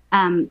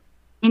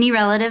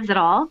relatives at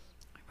all.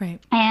 Right.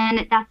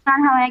 And that's not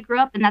how I grew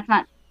up, and I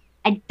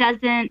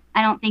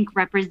don't think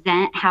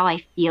represent how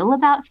I feel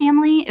about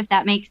family, if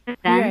that makes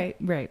sense.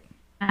 Right.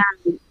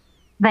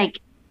 Like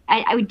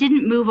I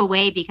didn't move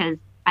away because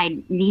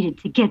I needed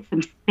to get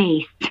some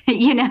space,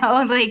 you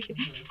know, like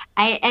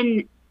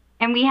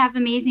and we have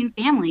amazing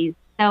families.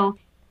 So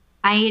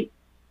I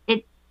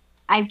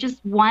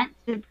just want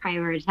to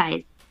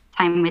prioritize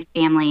time with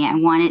family. I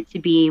want it to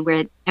be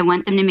where I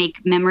want them to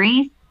make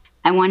memories.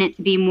 I want it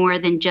to be more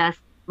than just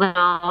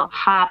little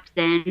hops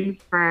in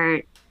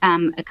for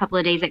a couple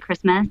of days at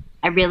Christmas.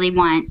 I really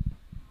want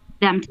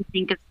them to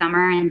think of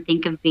summer and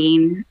think of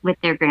being with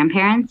their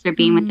grandparents or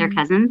being with their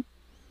cousins.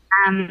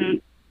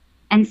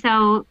 And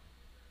so,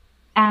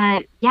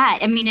 yeah,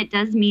 I mean, it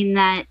does mean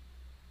that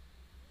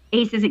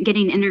ACE isn't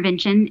getting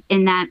intervention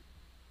in that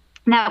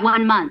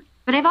 1 month.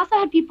 But I've also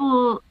had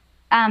people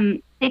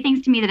say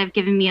things to me that have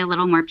given me a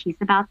little more peace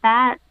about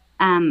that.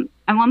 At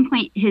one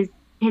point, his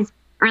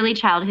early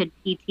childhood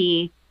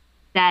PT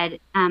said,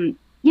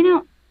 you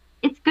know,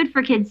 it's good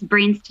for kids'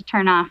 brains to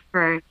turn off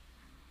for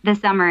the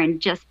summer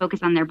and just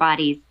focus on their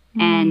bodies.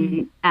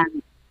 And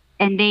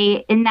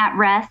they, in that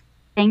rest,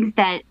 things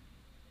that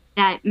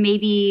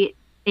maybe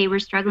they were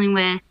struggling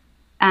with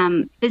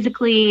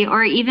physically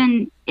or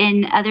even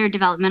in other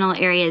developmental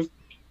areas,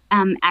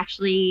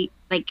 actually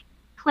like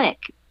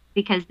click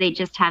because they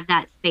just have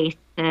that space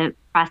to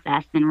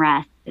process and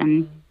rest.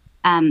 And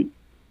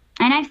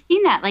I've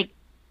seen that, like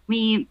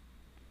we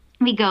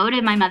go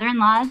to my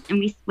mother-in-law's and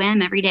we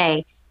swim every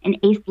day, and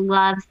Ace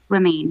loves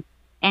swimming,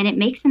 and it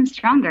makes him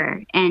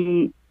stronger,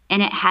 and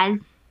it has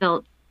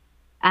built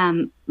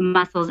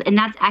muscles. And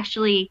that's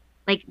actually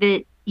like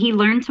he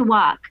learned to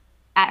walk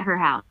at her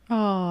house.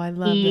 Oh, I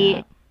love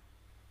that.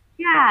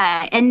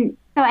 Yeah. And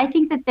so I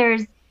think that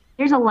there's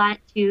a lot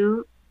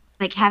to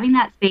like having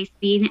that space,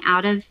 being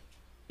out of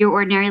your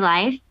ordinary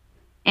life,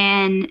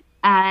 and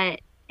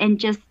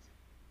just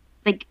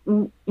like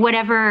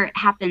whatever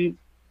happens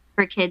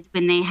for kids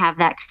when they have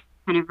that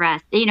kind of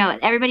rest. You know,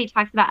 everybody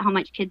talks about how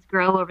much kids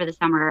grow over the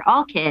summer,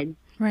 all kids.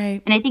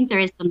 Right. And I think there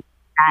is something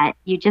that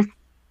you just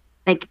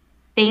like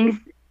things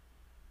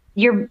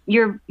when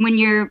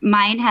your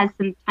mind has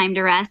some time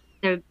to rest,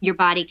 your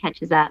body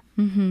catches up.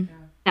 Mm-hmm.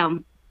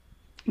 So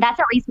that's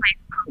at least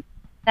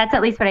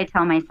what I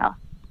tell myself.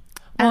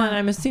 Well, and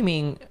I'm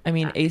assuming, I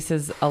mean, Ace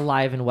is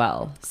alive and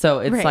well. So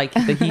it's Right. like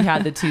he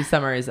had the 2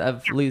 summers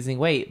of losing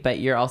weight, but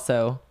you're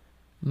also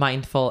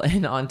mindful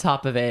and on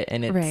top of it,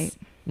 and it's Right.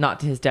 not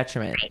to his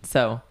detriment. Right.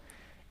 So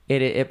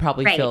it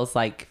probably Right. feels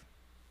like,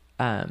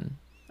 I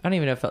don't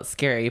even know if it felt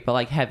scary, but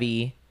like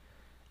heavy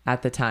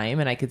at the time.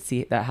 And I could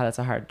see how that's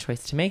a hard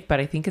choice to make.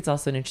 But I think it's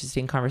also an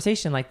interesting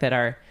conversation, like that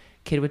our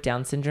kid with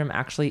Down syndrome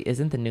actually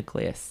isn't the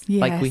nucleus.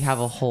 Like we Yes. have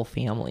a whole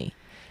family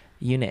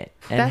unit.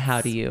 And That's-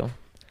 how do you...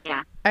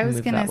 Yeah. I was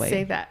move going that to way.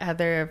 say that,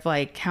 Heather, of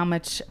like how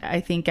much I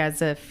think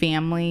as a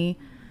family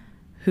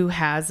who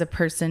has a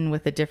person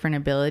with a different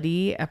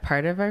ability, a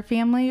part of our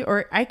family,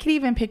 or I could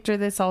even picture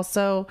this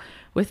also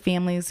with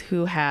families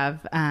who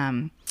have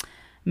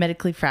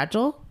medically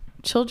fragile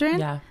children,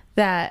 Yeah.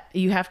 that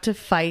you have to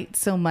fight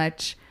so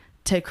much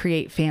to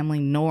create family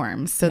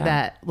norms so Yeah.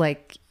 that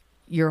like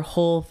your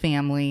whole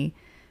family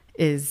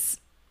is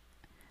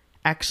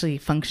actually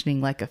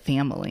functioning like a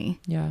family.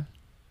 Yeah.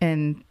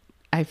 And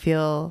I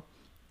feel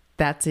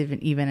that's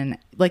even an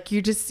like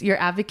your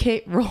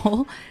advocate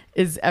role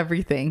is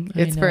everything.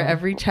 It's for know.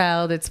 every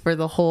child. It's for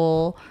the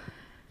whole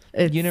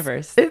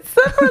Universe. It's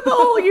for the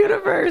whole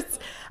universe.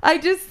 I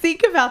just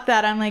think about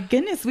that. I'm like,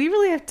 goodness, we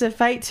really have to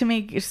fight to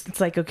make. It's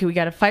like, okay, we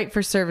got to fight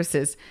for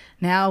services.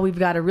 Now we've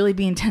got to really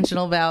be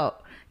intentional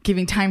about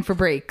giving time for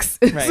breaks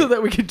Right. so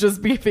that we could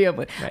just be a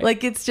family. Right.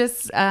 Like it's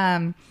just,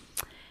 I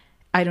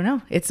don't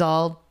know. It's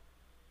all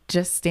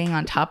just staying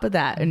on top of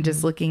that and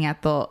just looking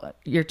at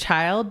your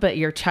child, but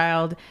your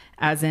child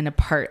as in a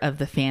part of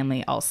the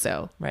family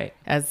also. Right.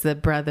 As the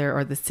brother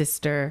or the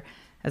sister,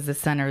 as the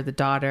son or the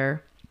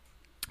daughter,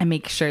 and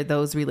make sure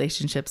those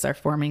relationships are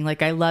forming.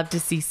 Like I love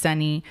to see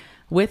Sunny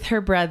with her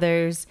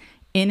brothers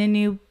in a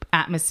new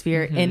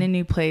atmosphere, in a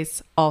new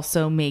place,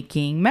 also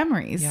making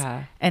memories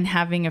and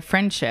having a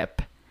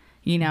friendship,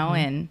 you know,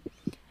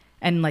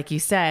 and like you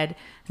said,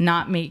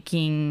 not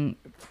making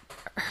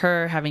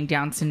her having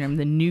Down syndrome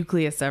the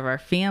nucleus of our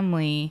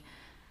family,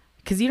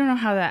 because you don't know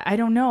how that, I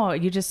don't know,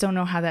 you just don't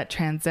know how that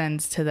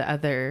transcends to the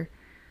other.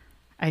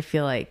 I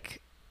feel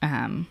like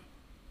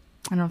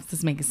I don't know if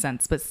this makes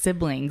sense, but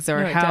siblings,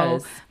 or No, it how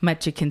does.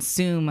 much it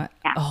consume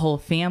a whole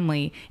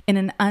family in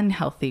an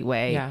unhealthy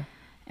way. Yeah.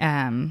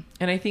 Um,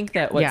 And I think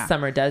that what Yeah.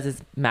 summer does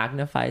is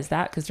magnifies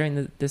that, because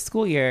during the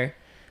school year,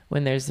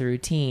 when there's the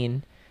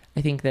routine,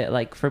 I think that,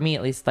 like, for me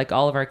at least, like,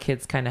 all of our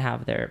kids kind of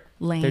have they're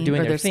Lane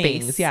doing or their their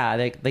things. space. Yeah,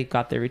 they've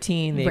got their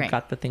routine, they've Right.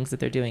 got the things that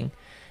they're doing.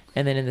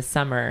 And then in the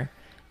summer,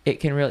 it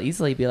can real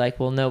easily be like,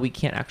 well, no, we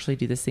can't actually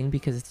do this thing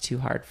because it's too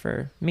hard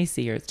for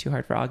Macy, or it's too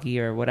hard for Augie,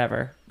 or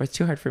whatever, or it's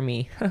too hard for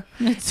me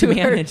to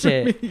manage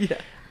it. yeah.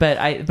 But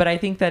I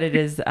think that it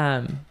is,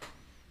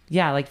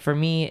 like for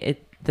me,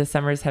 the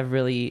summers have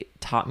really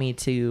taught me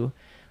to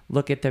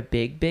look at the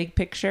big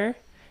picture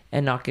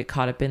and not get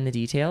caught up in the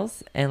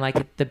details. And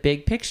like the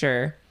big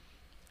picture,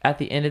 at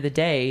the end of the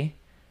day,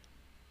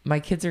 my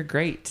kids are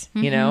great,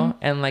 you know,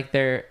 and like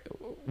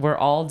we're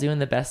all doing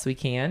the best we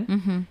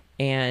can.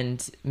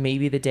 and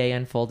maybe the day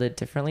unfolded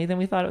differently than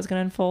we thought it was going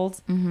to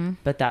unfold,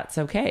 but that's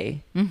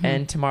okay.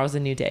 And tomorrow's a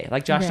new day.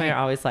 Like Josh and I are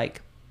always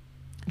like,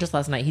 just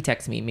last night he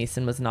texted me,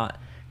 Mason was not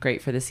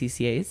great for the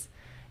CCAs,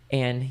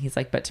 and he's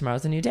like, but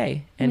tomorrow's a new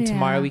day, and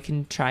tomorrow we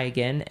can try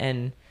again.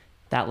 And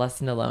that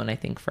lesson alone, I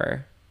think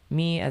for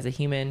me as a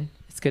human,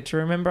 it's good to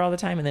remember all the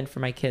time. And then for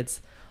my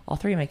kids, all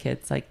three of my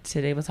kids, like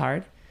today was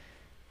hard,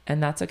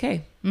 and that's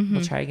okay.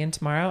 We'll try again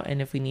tomorrow.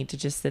 And if we need to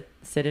just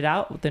sit it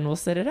out, then we'll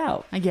sit it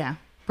out. Yeah.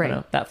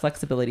 Right. That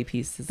flexibility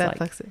piece is that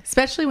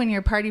especially when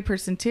you're a party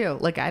person too.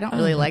 Like I don't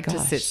really like to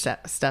sit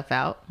stuff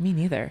out. Me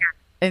neither.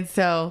 And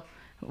so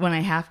when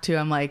I have to,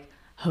 I'm like,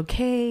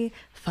 okay,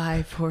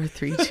 5, 4,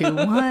 3, 2,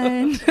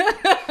 1.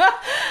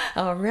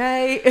 All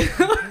right.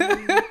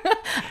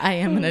 I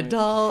am an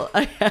adult.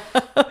 I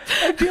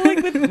feel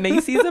like with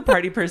Macy's a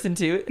party person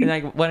too. And I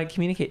want to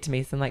communicate to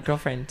Mason, like,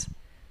 girlfriend,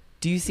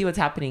 do you see what's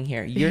happening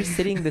here? You're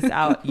sitting this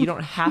out. You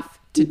don't have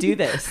to do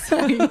this.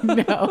 I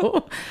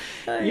know.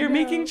 You're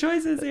making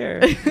choices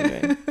here.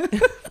 Anyway,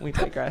 we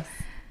digress.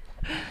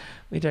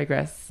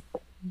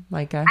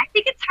 Micah? I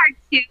think it's hard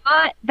too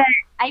that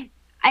I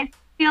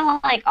feel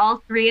like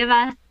all three of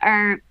us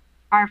are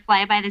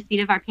fly by the seat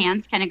of our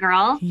pants kind of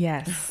girls.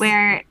 Yes.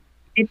 Where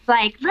it's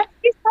like, let's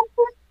do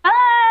something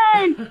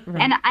fun.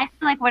 Right. And I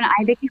feel like when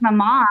I became a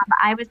mom,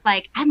 I was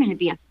like, I'm going to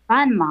be a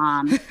fun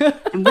mom.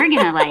 And we're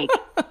going to like,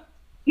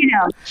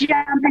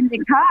 jump in the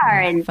car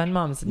and fun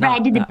moms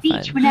ride to the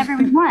beach fun. Whenever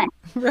we want.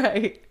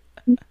 Right.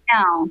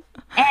 No.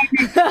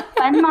 And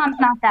fun mom's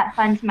not that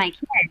fun to my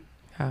kids.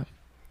 Huh.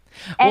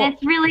 And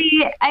it's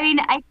really,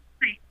 I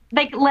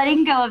like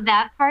letting go of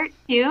that part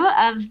too,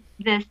 of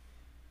this,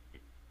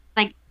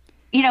 like,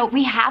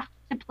 we have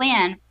to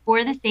plan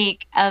for the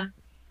sake of,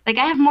 like,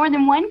 I have more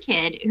than one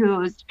kid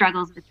who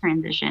struggles with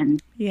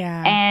transitions.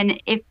 Yeah.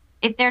 And if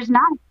there's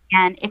not,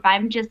 and if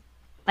I'm just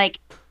like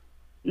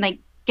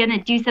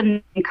gonna do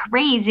something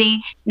crazy,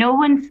 no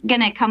one's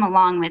gonna come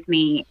along with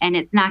me, and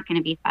it's not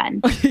gonna be fun.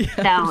 Yes.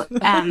 So,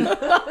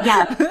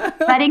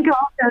 letting go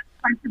of those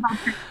flexible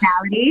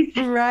personalities.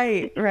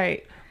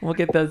 Right. We'll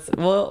get those.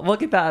 We'll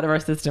get that out of our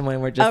system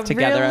when we're just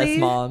together as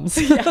moms.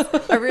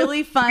 A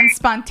really fun,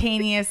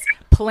 spontaneous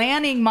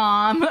planning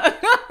mom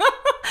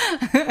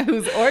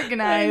who's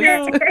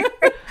organized.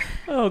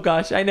 Oh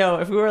gosh, I know.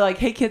 If we were like,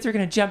 "Hey kids, we're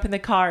gonna jump in the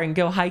car and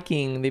go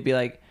hiking," they'd be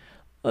like,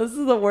 "This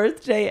is the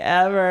worst day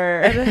ever."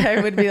 And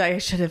I would be like, "I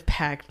should have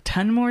packed a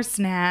ton more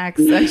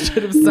snacks. I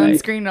should have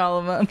sunscreened all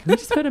of them." Can we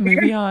just put a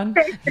movie on?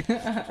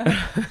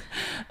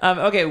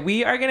 Okay,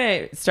 we are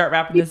gonna start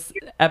wrapping this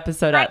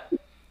episode up.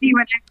 See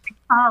when I'm in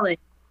college.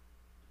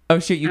 Oh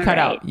shoot, you cut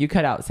out. You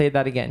cut out. Say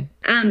that again.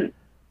 I'm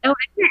gonna add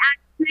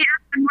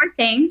one more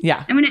thing.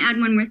 Yeah. I'm gonna add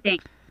one more thing.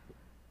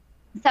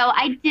 So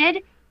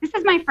this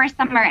is my first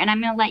summer, and I'm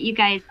gonna let you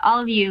guys, all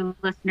of you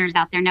listeners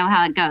out there, know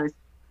how it goes.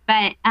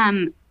 But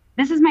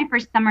this is my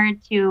first summer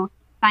to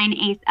sign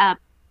Ace up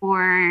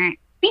for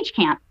speech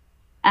camp.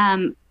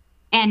 And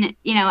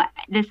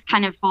this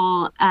kind of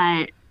whole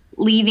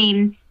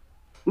leaving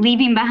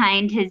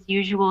behind his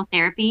usual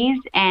therapies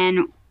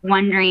and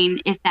wondering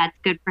if that's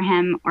good for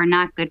him or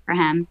not good for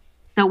him.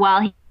 So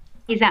while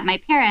he's at my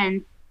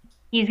parents',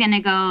 he's going to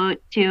go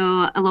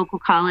to a local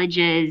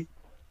college's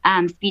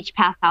speech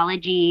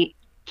pathology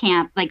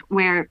camp, like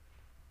where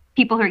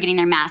people who are getting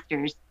their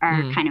masters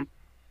are kind of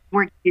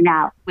working it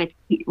out with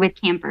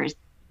campers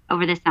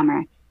over the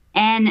summer.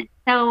 And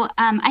so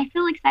I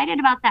feel excited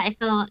about that. I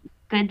feel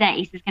good that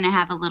Ace is going to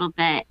have a little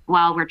bit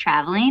while we're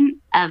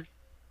traveling of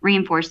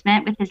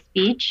reinforcement with his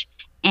speech.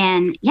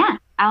 And yeah,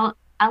 I'll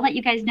let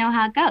you guys know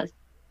how it goes.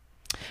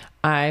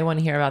 I want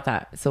to hear about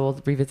that. So we'll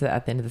revisit that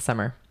at the end of the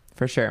summer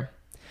for sure.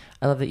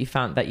 I love that you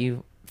found that.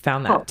 Cool.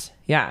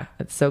 Yeah,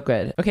 it's so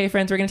good. Okay,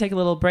 friends, we're going to take a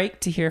little break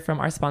to hear from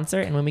our sponsor.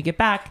 And when we get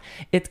back,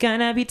 it's going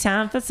to be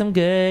time for some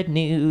good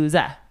news.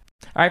 All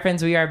right,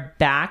 friends, we are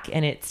back,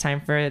 and it's time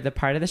for the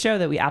part of the show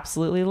that we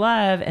absolutely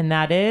love. And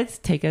that is,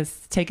 take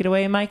it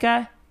away,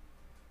 Micah.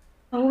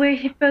 Oh, we're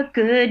here for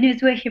good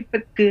news. We're here for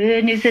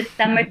good news. It's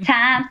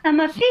summertime,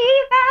 summer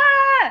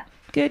fever.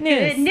 Good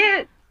news. Good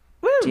news.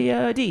 Woo.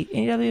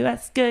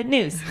 GODNEWS, good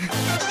news.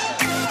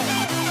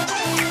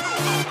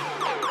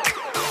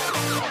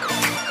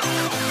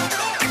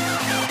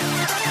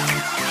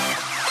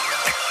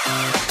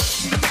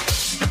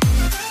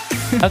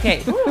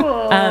 Okay.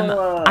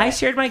 I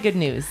shared my good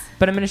news,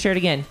 but I'm going to share it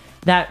again.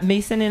 That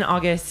Mason in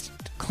August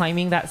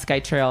climbing that sky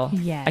trail.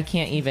 Yes. I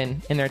can't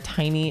even, in their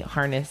tiny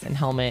harness and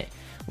helmet,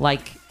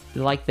 like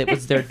that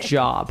was their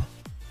job.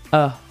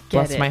 Oh,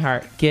 bless my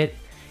heart. Get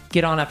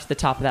on up to the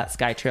top of that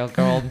sky trail,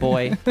 girl and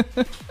boy.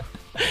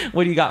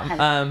 What do you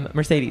got,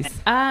 Mercedes?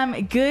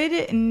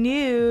 Good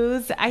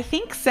news. I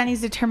think Sunny's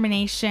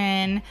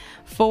determination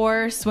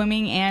for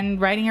swimming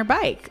and riding her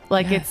bike.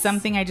 It's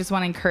something I just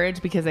want to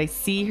encourage because I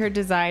see her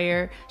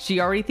desire. She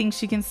already thinks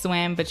she can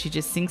swim, but she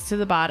just sinks to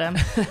the bottom.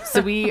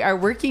 So we are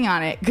working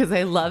on it because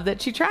I love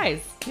that she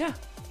tries. Yeah.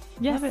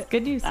 Yes. Love it.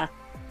 Good news.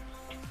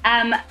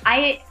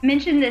 I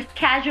mentioned this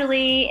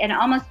casually and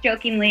almost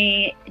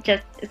jokingly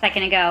just a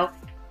second ago,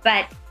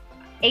 but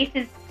Ace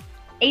is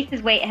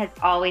Ace's weight has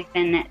always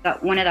been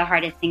one of the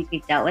hardest things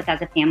we've dealt with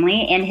as a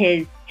family, and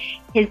his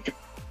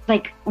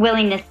like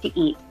willingness to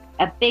eat,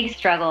 a big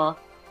struggle.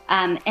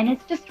 And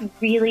it's just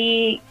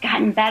really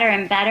gotten better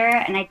and better.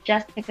 And I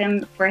just took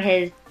him for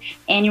his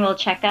annual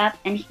checkup,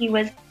 and he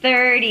was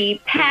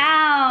 30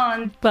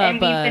 pounds.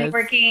 And we've been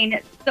working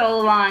so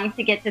long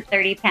to get to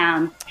 30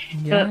 pounds.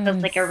 Yes. So it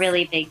feels like a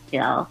really big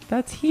deal.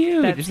 That's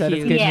huge. That is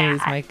good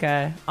news,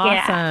 Micah.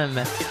 Awesome.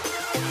 Yeah.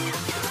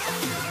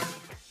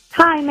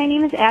 Hi, my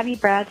name is Abby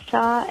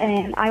Bradshaw,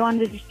 and I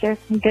wanted to share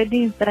some good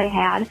news that I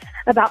had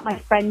about my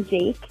friend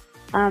Jake.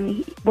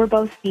 We're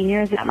both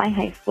seniors at my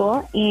high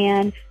school,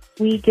 and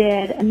we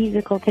did a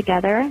musical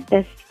together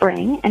this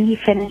spring, and he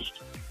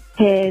finished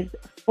his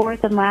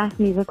fourth and last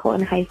musical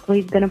in high school.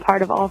 He's been a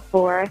part of all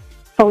four,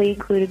 fully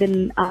included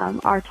in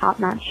our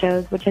top-notch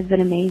shows, which has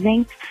been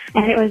amazing.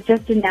 And it was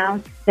just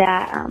announced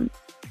that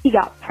he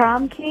got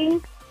prom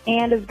king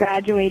and is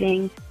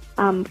graduating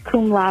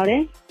cum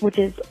laude, which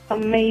is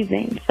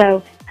amazing.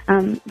 So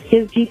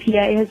his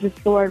GPA has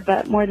just soared,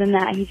 but more than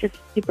that, he's just a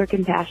super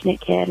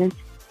compassionate kid, and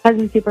has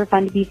been super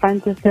fun to be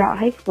friends with throughout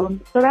high school.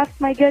 So that's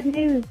my good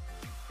news.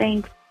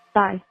 Thanks.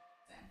 Bye.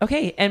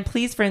 Okay. And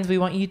please, friends, we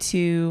want you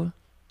to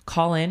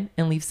call in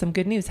and leave some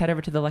good news. Head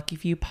over to the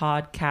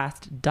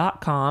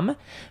luckyfewpodcast.com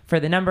for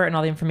the number and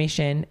all the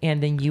information.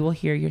 And then you will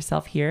hear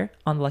yourself here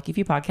on the Lucky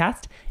Few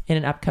podcast in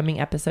an upcoming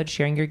episode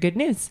sharing your good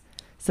news.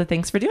 So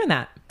thanks for doing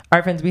that. All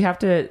right, friends, we have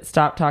to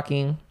stop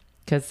talking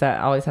because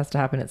that always has to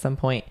happen at some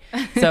point.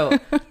 So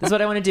this is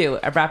what I want to do.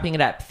 I'm wrapping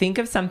it up. Think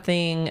of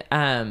something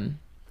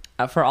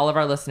for all of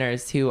our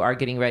listeners who are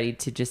getting ready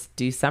to just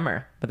do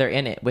summer, but they're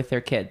in it with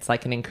their kids,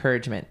 like an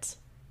encouragement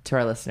to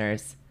our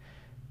listeners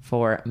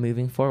for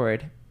moving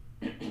forward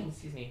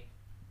excuse me,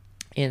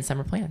 in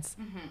summer plans.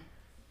 Mm-hmm.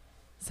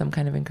 Some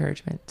kind of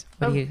encouragement.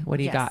 What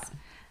do you got?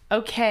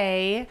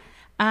 Okay.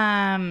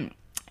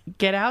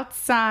 Get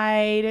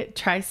outside,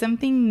 try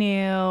something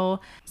new.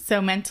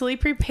 So mentally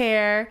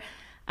prepare,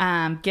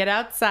 get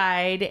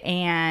outside,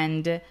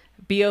 and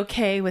be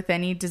okay with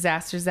any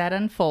disasters that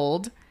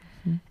unfold.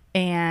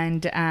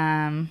 And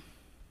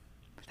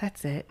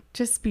that's it.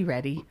 Just be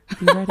ready.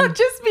 Be ready.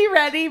 Just be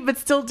ready, but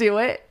still do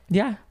it.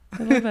 Yeah,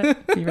 I love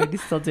it. Be ready to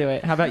still do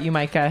it. How about you,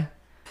 Micah?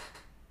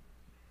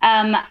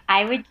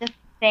 I would just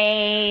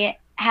say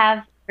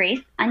have grace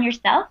on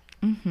yourself.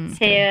 Mm-hmm.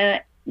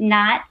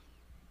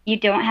 You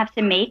don't have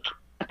to make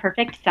a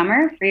perfect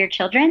summer for your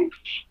children,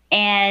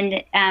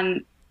 and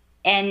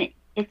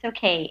it's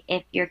okay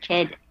if your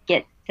kid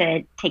gets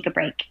to take a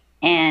break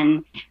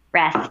and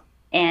rest,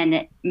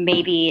 and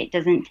maybe it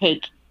doesn't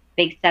take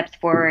big steps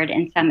forward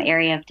in some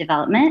area of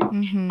development.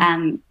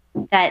 Mm-hmm.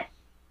 That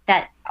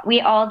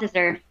we all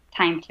deserve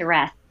time to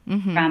rest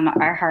from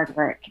our hard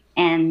work,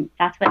 and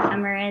that's what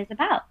summer is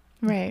about.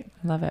 Right.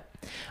 I love it.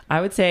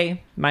 I would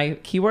say my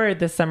keyword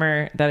this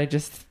summer that I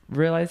just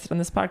realized on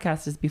this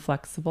podcast is be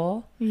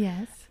flexible.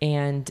 Yes.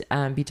 And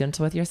be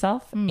gentle with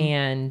yourself.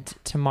 And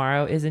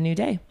tomorrow is a new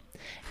day.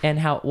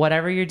 And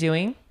whatever you're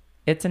doing,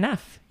 it's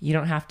enough. You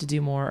don't have to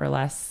do more or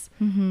less.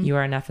 Mm-hmm. You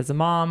are enough as a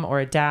mom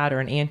or a dad or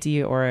an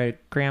auntie or a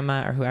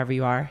grandma or whoever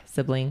you are,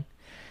 sibling.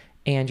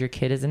 And your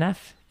kid is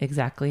enough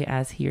exactly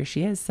as he or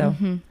she is. So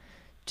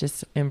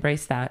just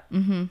embrace that.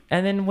 Mm-hmm.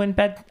 And then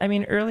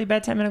early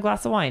bedtime and a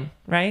glass of wine,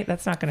 right?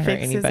 That's not going to hurt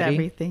anybody.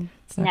 Everything.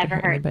 It's not going to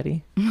hurt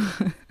anybody.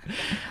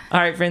 All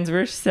right, friends,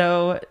 we're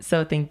so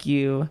thank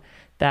you.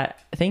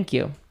 Thank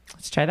you.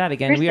 Let's try that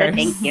again.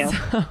 Thank you.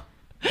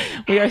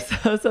 We are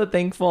so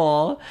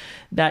thankful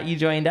that you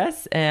joined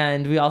us.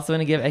 And we also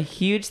want to give a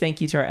huge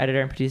thank you to our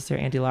editor and producer,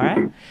 Andy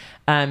Lara,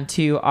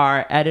 to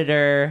our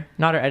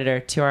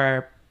to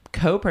our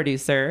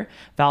co-producer,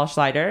 Val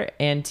Schleider,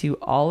 and to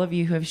all of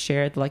you who have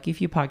shared the Lucky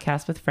Few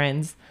podcast with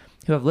friends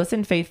who have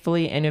listened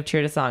faithfully and who have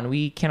cheered us on.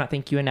 We cannot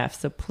thank you enough.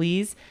 So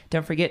please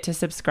don't forget to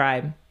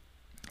subscribe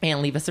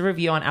and leave us a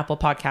review on Apple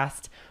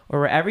Podcast or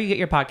wherever you get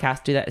your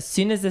podcast. Do that as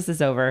soon as this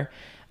is over.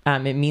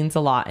 It means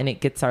a lot, and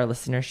it gets our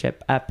listenership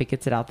up. It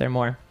gets it out there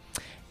more.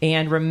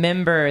 And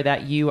remember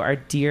that you are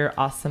dear,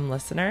 awesome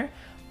listener,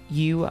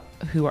 you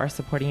who are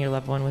supporting your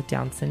loved one with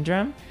Down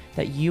syndrome,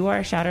 that you are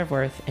a shadow of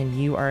worth, and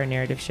you are a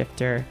narrative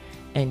shifter,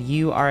 and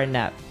you are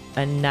enough.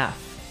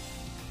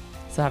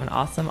 So have an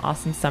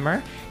awesome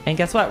summer. And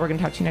guess what? We're going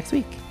to talk to you next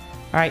week.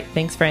 All right.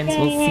 Thanks, friends. Yay.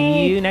 We'll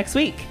see you next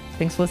week.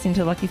 Thanks for listening to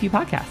the Lucky Few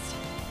podcast.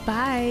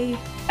 Bye.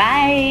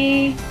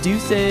 Bye.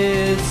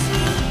 Deuces.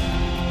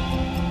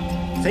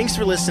 Thanks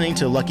for listening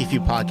to Lucky Few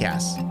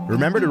Podcasts.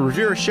 Remember to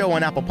review our show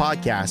on Apple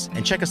Podcasts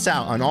and check us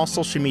out on all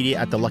social media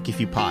at The Lucky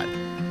Few Pod.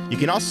 You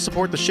can also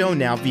support the show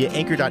now via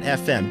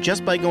Anchor.fm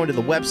just by going to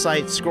the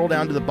website, scroll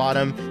down to the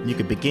bottom, and you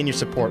can begin your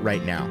support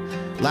right now.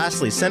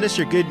 Lastly, send us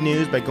your good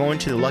news by going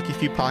to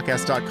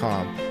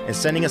theluckyfewpodcast.com and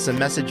sending us a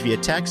message via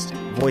text,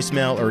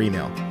 voicemail, or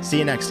email. See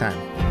you next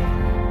time.